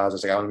down in college, I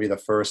was like, I want to be the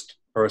first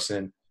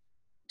person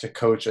to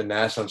coach a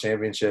national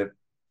championship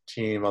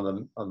team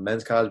on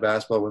men's college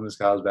basketball, women's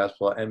college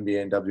basketball,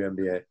 NBA, and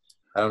WNBA.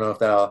 I don't know if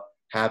that'll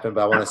happen,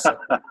 but I want to.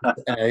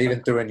 And I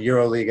even threw in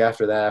EuroLeague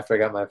after that, after I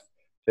got my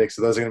pick.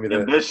 So those are going to be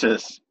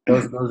ambitious.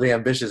 Those are the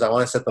ambitious. I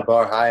want to set the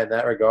bar high in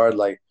that regard.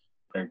 Like,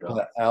 there you go.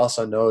 But I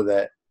also know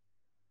that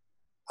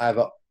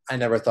I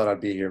never thought I'd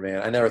be here,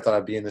 man. I never thought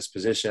I'd be in this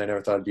position. I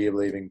never thought I'd be able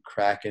to even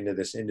crack into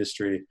this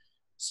industry.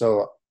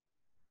 So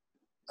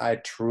I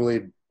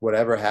truly,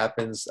 whatever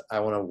happens,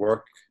 I want to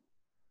work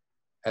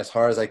as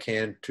hard as I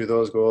can to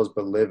those goals,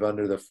 but live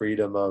under the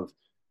freedom of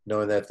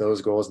knowing that if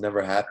those goals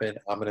never happen,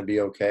 I'm going to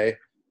be okay,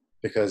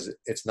 because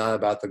it's not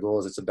about the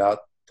goals. It's about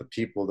the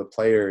people, the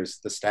players,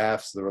 the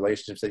staffs, the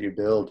relationships that you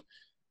build.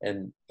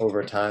 And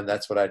over time,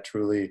 that's what I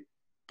truly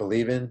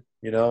believe in,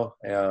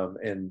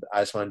 and I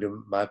just want to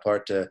do my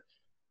part to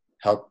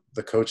help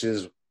the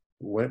coaches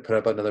put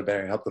up another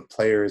banner, help the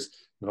players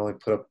not only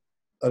put up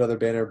another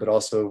banner, but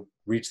also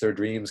reach their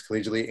dreams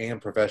collegiately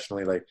and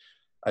professionally. Like,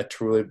 I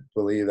truly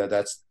believe that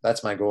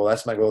that's my goal.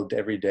 That's my goal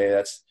every day.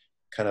 That's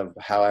kind of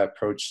how I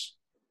approach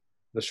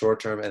the short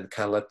term and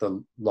kind of let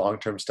the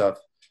long-term stuff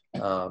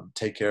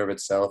take care of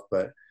itself.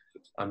 But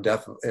I'm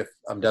definitely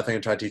gonna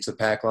try to teach the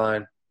pack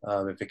line.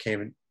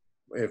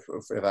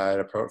 If I had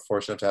a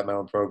fortunate to have my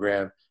own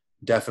program,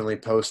 definitely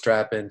post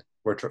trapping,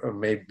 or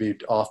maybe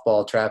off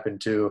ball trapping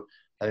too.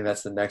 I think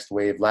that's the next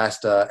wave.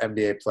 Last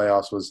NBA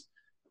playoffs was,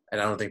 and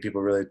I don't think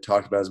people really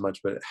talked about as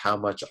much, but how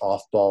much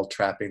off ball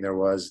trapping there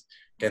was,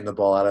 getting the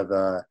ball out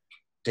of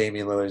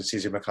Damian Lillard and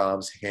CJ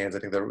McCollum's hands. I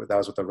think that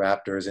was with the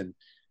Raptors, and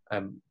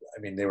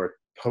they were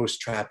post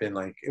trapping.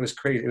 Like, it was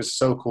crazy. It was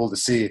so cool to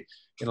see.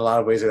 In a lot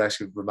of ways, it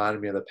actually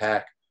reminded me of the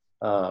pack.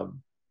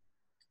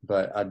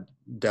 But I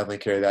definitely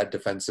carry that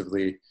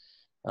defensively.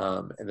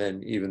 And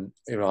then even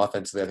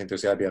offensively, I think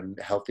there's got to be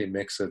a healthy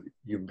mix of,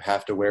 you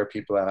have to wear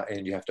people out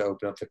and you have to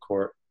open up the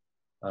court.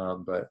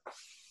 But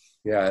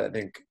yeah, I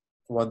think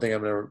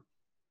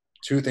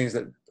two things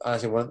that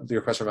honestly,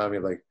 your question reminded me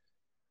of, like,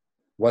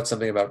 what's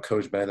something about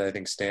Coach Ben that I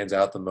think stands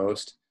out the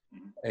most?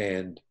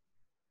 And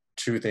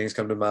two things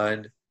come to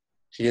mind.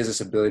 He has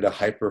this ability to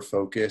hyper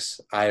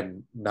focus.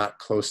 I'm not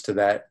close to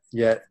that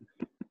yet.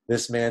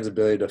 This man's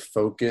ability to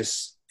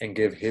focus and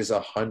give his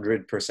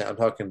 100%, I'm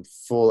talking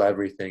full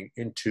everything,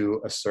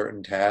 into a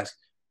certain task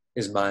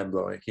is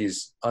mind-blowing.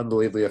 He's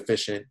unbelievably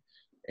efficient,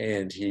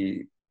 and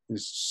he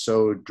is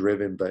so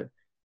driven, but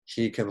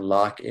he can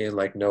lock in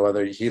like no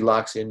other. He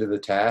locks into the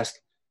task,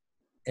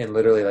 and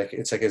literally, like,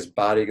 it's like his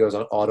body goes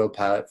on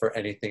autopilot for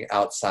anything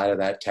outside of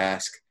that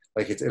task.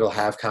 Like, it'll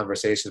have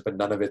conversations, but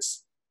none of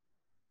it's,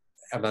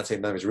 I'm not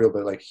saying none of it's real,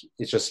 but like,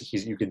 it's just,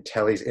 you can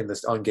tell he's in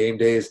this, on game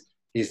days,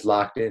 he's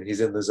locked in, he's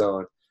in the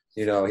zone.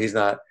 He's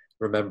not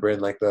remembering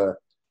like the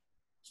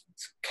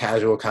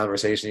casual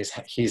conversation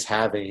he's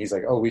having. He's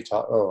like, oh,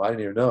 I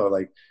didn't even know.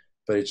 Like,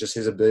 but it's just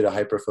his ability to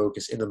hyper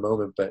focus in the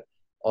moment, but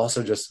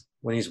also just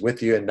when he's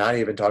with you and not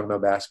even talking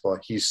about basketball,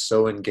 he's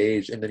so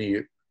engaged, and then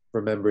he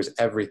remembers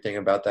everything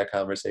about that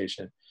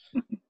conversation.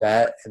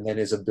 That, and then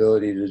his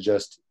ability to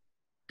just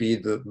be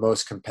the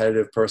most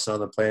competitive person on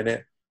the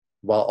planet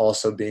while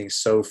also being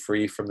so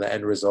free from the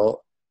end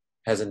result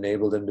has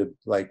enabled him to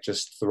like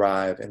just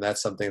thrive. And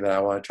that's something that I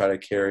want to try to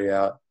carry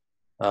out.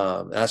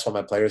 And I just want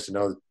my players to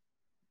know the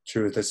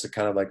truth. This is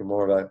kind of like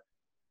more of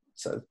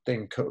a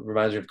thing,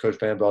 reminds me of Coach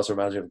Bam, but also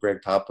reminds me of Greg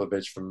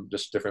Popovich from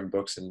just different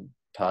books and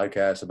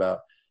podcasts about,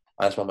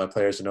 I just want my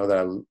players to know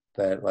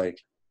that like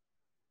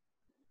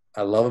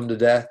I love them to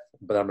death,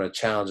 but I'm going to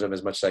challenge them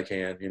as much as I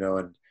can,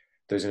 and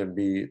there's going to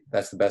be,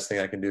 that's the best thing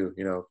I can do,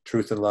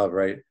 truth and love,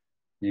 right?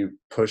 You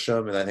push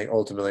them. And I think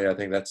ultimately, I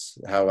think that's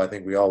how I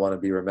think we all want to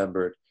be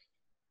remembered,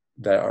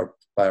 by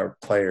our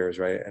players,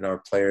 right? And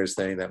our players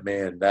saying that,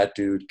 man, that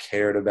dude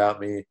cared about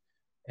me,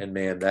 and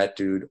man, that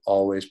dude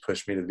always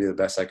pushed me to be the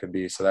best I could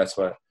be. So that's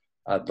what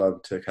I'd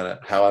love to kind of,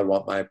 how I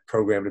want my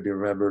program to be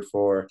remembered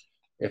for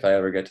if I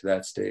ever get to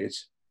that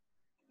stage.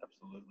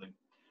 Absolutely.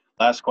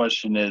 Last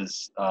question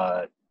is,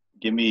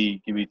 give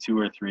me 2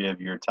 or 3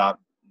 of your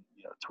top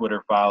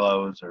Twitter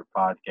follows or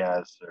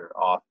podcasts or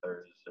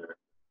authors or.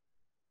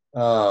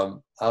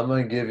 I'm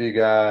gonna give you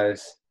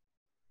guys.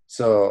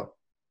 So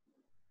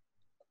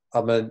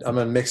I'm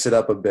gonna mix it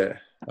up a bit.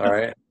 All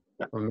right,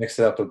 I'm gonna mix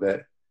it up a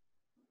bit.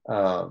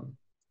 I'm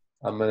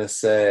gonna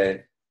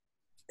say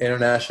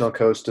international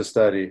coach to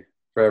study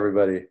for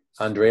everybody,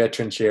 Andrea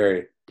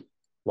Trinchieri.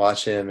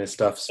 Watch him. His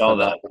stuff's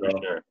phenomenal. That for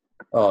sure.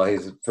 Oh,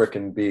 he's a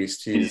freaking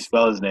beast. Can you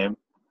spell his name?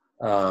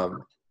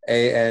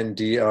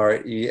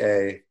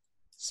 Andrea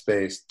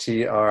space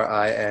Trinchieri.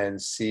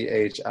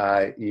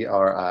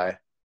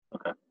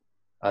 Okay.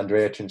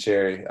 Andrea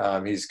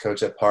Trinchieri. He's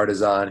coach at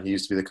Partizan. He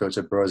used to be the coach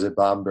at Borussia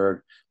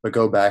Bamberg. But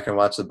go back and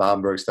watch the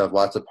Bamberg stuff,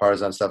 watch the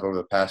Partizan stuff over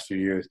the past few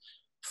years.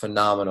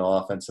 Phenomenal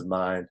offensive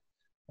mind.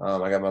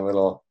 I got my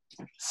little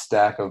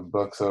stack of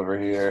books over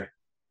here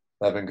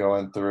that I've been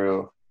going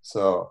through.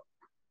 So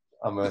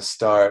I'm going to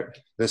start.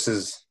 This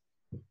is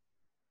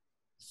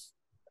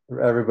 –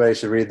 everybody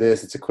should read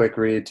this. It's a quick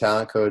read.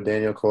 Talent Code,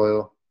 Daniel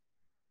Coyle.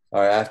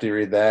 All right, after you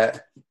read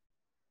that,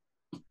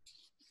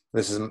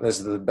 this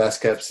is the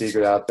best kept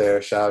secret out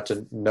there. Shout out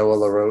to Noah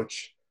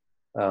LaRoche.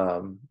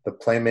 The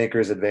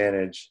Playmaker's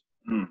Advantage.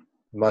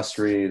 Must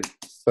read.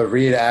 But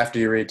read after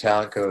you read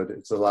Talent Code.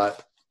 It's a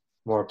lot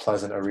more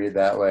pleasant to read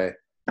that way.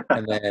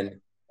 And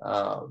then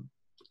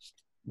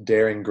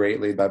Daring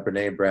Greatly by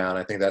Brene Brown.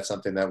 I think that's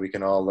something that we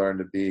can all learn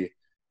to be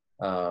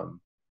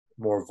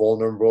more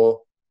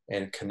vulnerable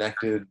and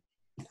connected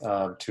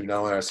to not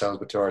only ourselves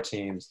but to our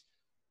teams.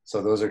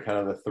 So those are kind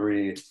of the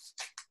 3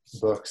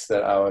 books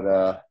that I would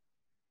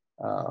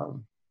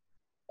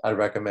I'd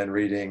recommend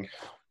reading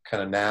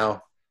kind of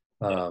now.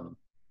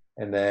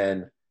 And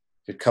then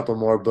a couple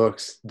more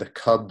books. The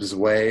Cubs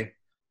Way.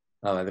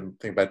 I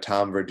think by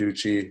Tom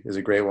Verducci is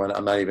a great one.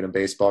 I'm not even a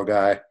baseball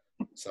guy.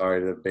 Sorry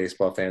to the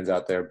baseball fans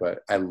out there, but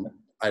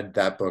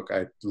that book,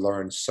 I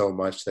learned so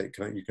much that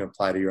you can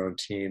apply to your own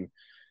team.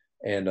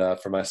 And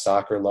for my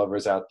soccer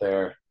lovers out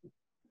there,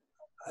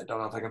 I don't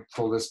know if I can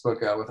pull this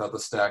book out without the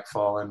stack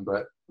falling,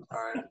 but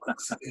all right,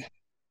 let's see.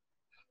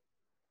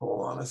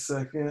 Hold on a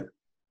second.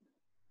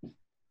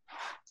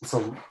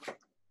 So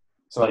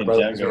I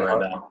brought this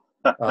right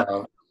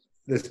now.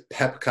 This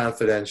Pep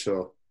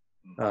Confidential.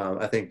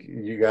 I think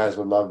you guys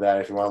would love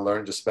that if you want to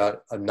learn just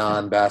about a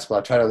non-basketball.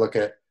 I try to look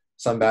at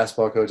some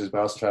basketball coaches, but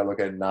I also try to look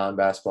at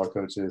non-basketball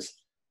coaches.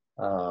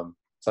 So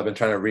I've been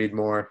trying to read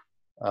more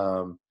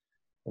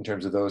in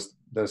terms of those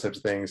types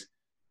of things.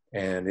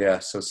 And yeah,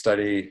 so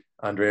study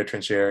Andrea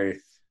Trinchieri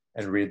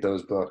and read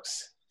those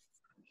books.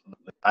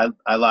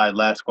 I lied.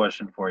 Last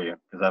question for you,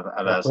 because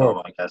I've asked all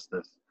my guests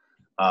this.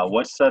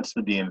 What sets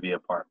the DMV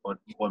apart?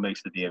 What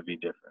makes the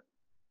DMV different?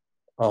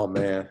 Oh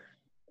man,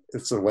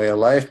 it's a way of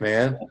life,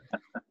 man.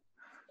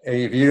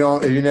 If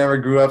you never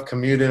grew up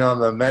commuting on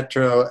the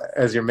metro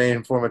as your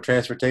main form of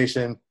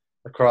transportation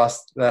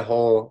across that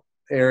whole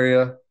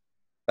area,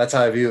 that's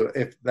how I view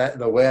it.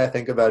 The way I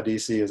think about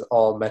DC is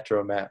all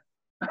metro map.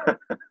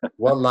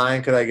 What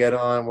line could I get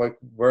on?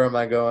 Where am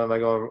I going? Am I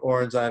going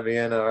Orange Line,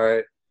 Vienna? All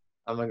right,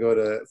 I'm gonna go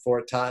to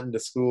Fort Totten to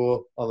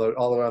school all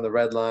the way on the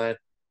red line.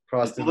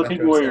 Cross the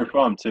Looking where you're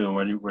from too,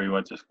 where you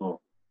went to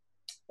school.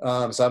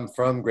 So I'm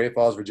from Great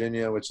Falls,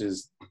 Virginia, which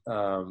is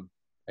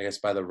I guess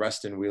by the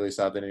Reston Wheelie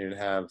stop. They didn't even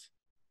have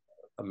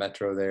a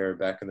metro there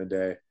back in the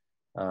day.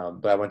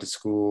 But I went to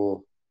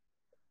school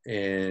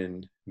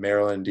in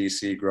Maryland,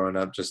 DC, growing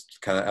up, just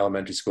kind of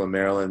elementary school in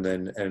Maryland,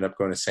 then ended up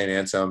going to St.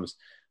 Anselm's,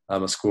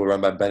 a school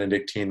run by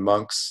Benedictine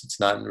monks. It's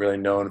not really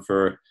known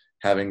for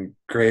having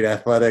great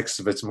athletics,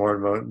 but it's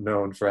more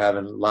known for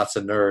having lots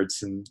of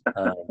nerds. And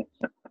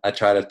I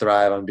try to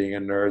thrive on being a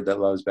nerd that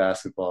loves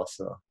basketball.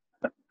 So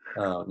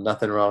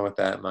nothing wrong with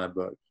that in my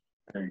book.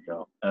 There you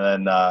go.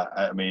 And then,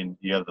 I mean,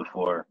 you have the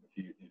floor.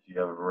 If you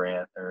have a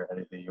rant or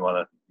anything you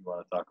want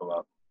to talk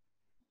about.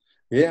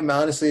 Yeah,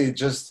 honestly,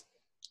 just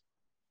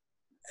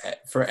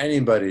for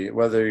anybody,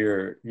 whether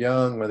you're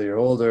young, whether you're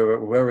older,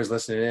 whoever's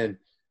listening in,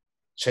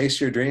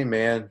 chase your dream,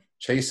 man.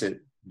 Chase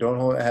it.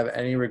 Don't have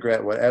any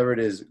regret. Whatever it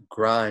is,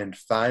 grind.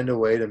 Find a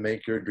way to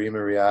make your dream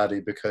a reality,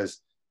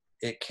 because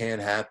it can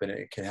happen.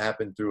 It can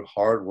happen through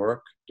hard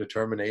work,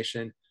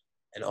 determination,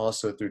 and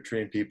also through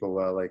treating people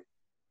well. Like,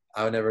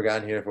 I would never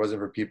gotten here if it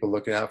wasn't for people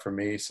looking out for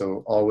me.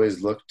 So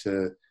always look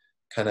to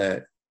kind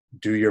of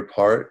do your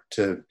part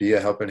to be a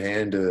helping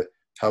hand to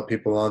help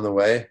people along the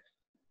way.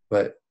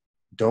 But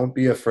don't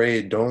be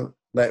afraid. Don't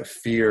let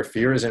fear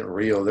isn't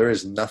real. There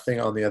is nothing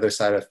on the other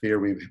side of fear.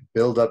 We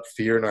build up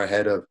fear in our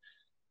head of,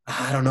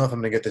 I don't know if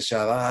I'm going to get this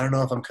job. I don't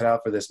know if I'm cut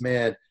out for this,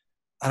 man.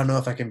 I don't know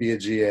if I can be a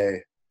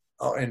GA.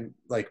 Oh, and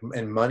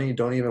money,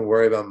 don't even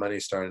worry about money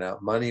starting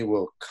out. Money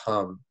will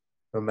come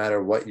no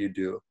matter what you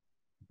do.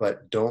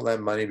 But don't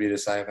let money be a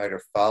deciding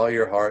factor. Follow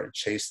your heart and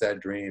chase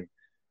that dream,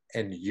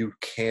 and you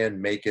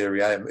can make it a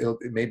reality.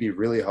 It may be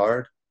really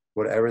hard.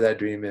 Whatever that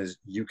dream is,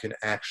 you can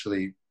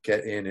actually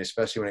get in,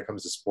 especially when it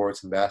comes to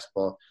sports and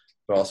basketball,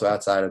 but also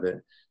outside of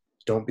it.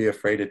 Don't be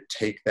afraid to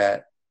take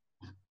that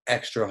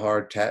extra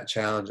hard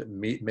challenge and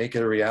make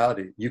it a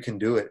reality. You can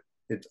do it.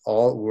 It's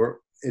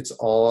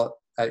all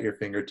at your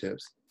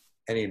fingertips.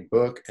 Any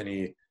book,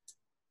 any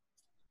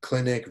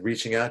clinic,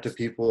 reaching out to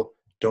people.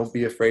 Don't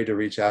be afraid to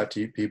reach out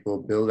to people,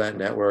 build that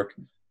network.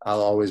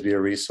 I'll always be a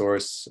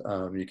resource.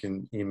 You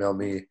can email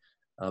me.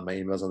 My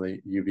email's on the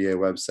UVA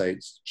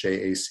website,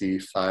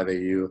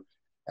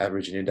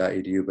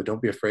 jac5au@virginia.edu. But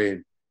don't be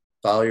afraid.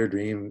 Follow your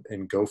dream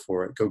and go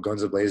for it. Go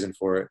guns a-blazing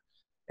for it.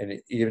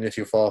 And even if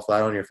you fall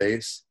flat on your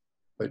face,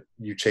 but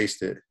you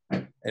chased it.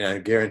 And I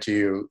guarantee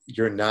you,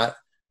 you're not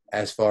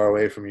as far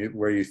away from you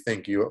where you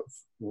think you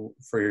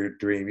for your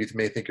dream. You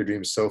may think your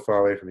dream is so far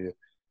away from you.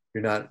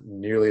 You're not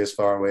nearly as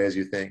far away as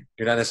you think.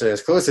 You're not necessarily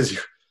as close as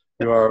you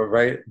are,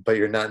 right? But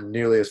you're not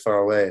nearly as far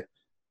away.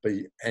 But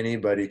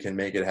anybody can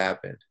make it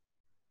happen.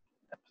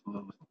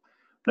 Absolutely.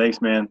 Thanks,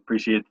 man.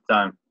 Appreciate the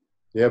time.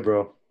 Yeah,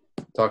 bro.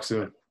 Talk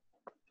soon.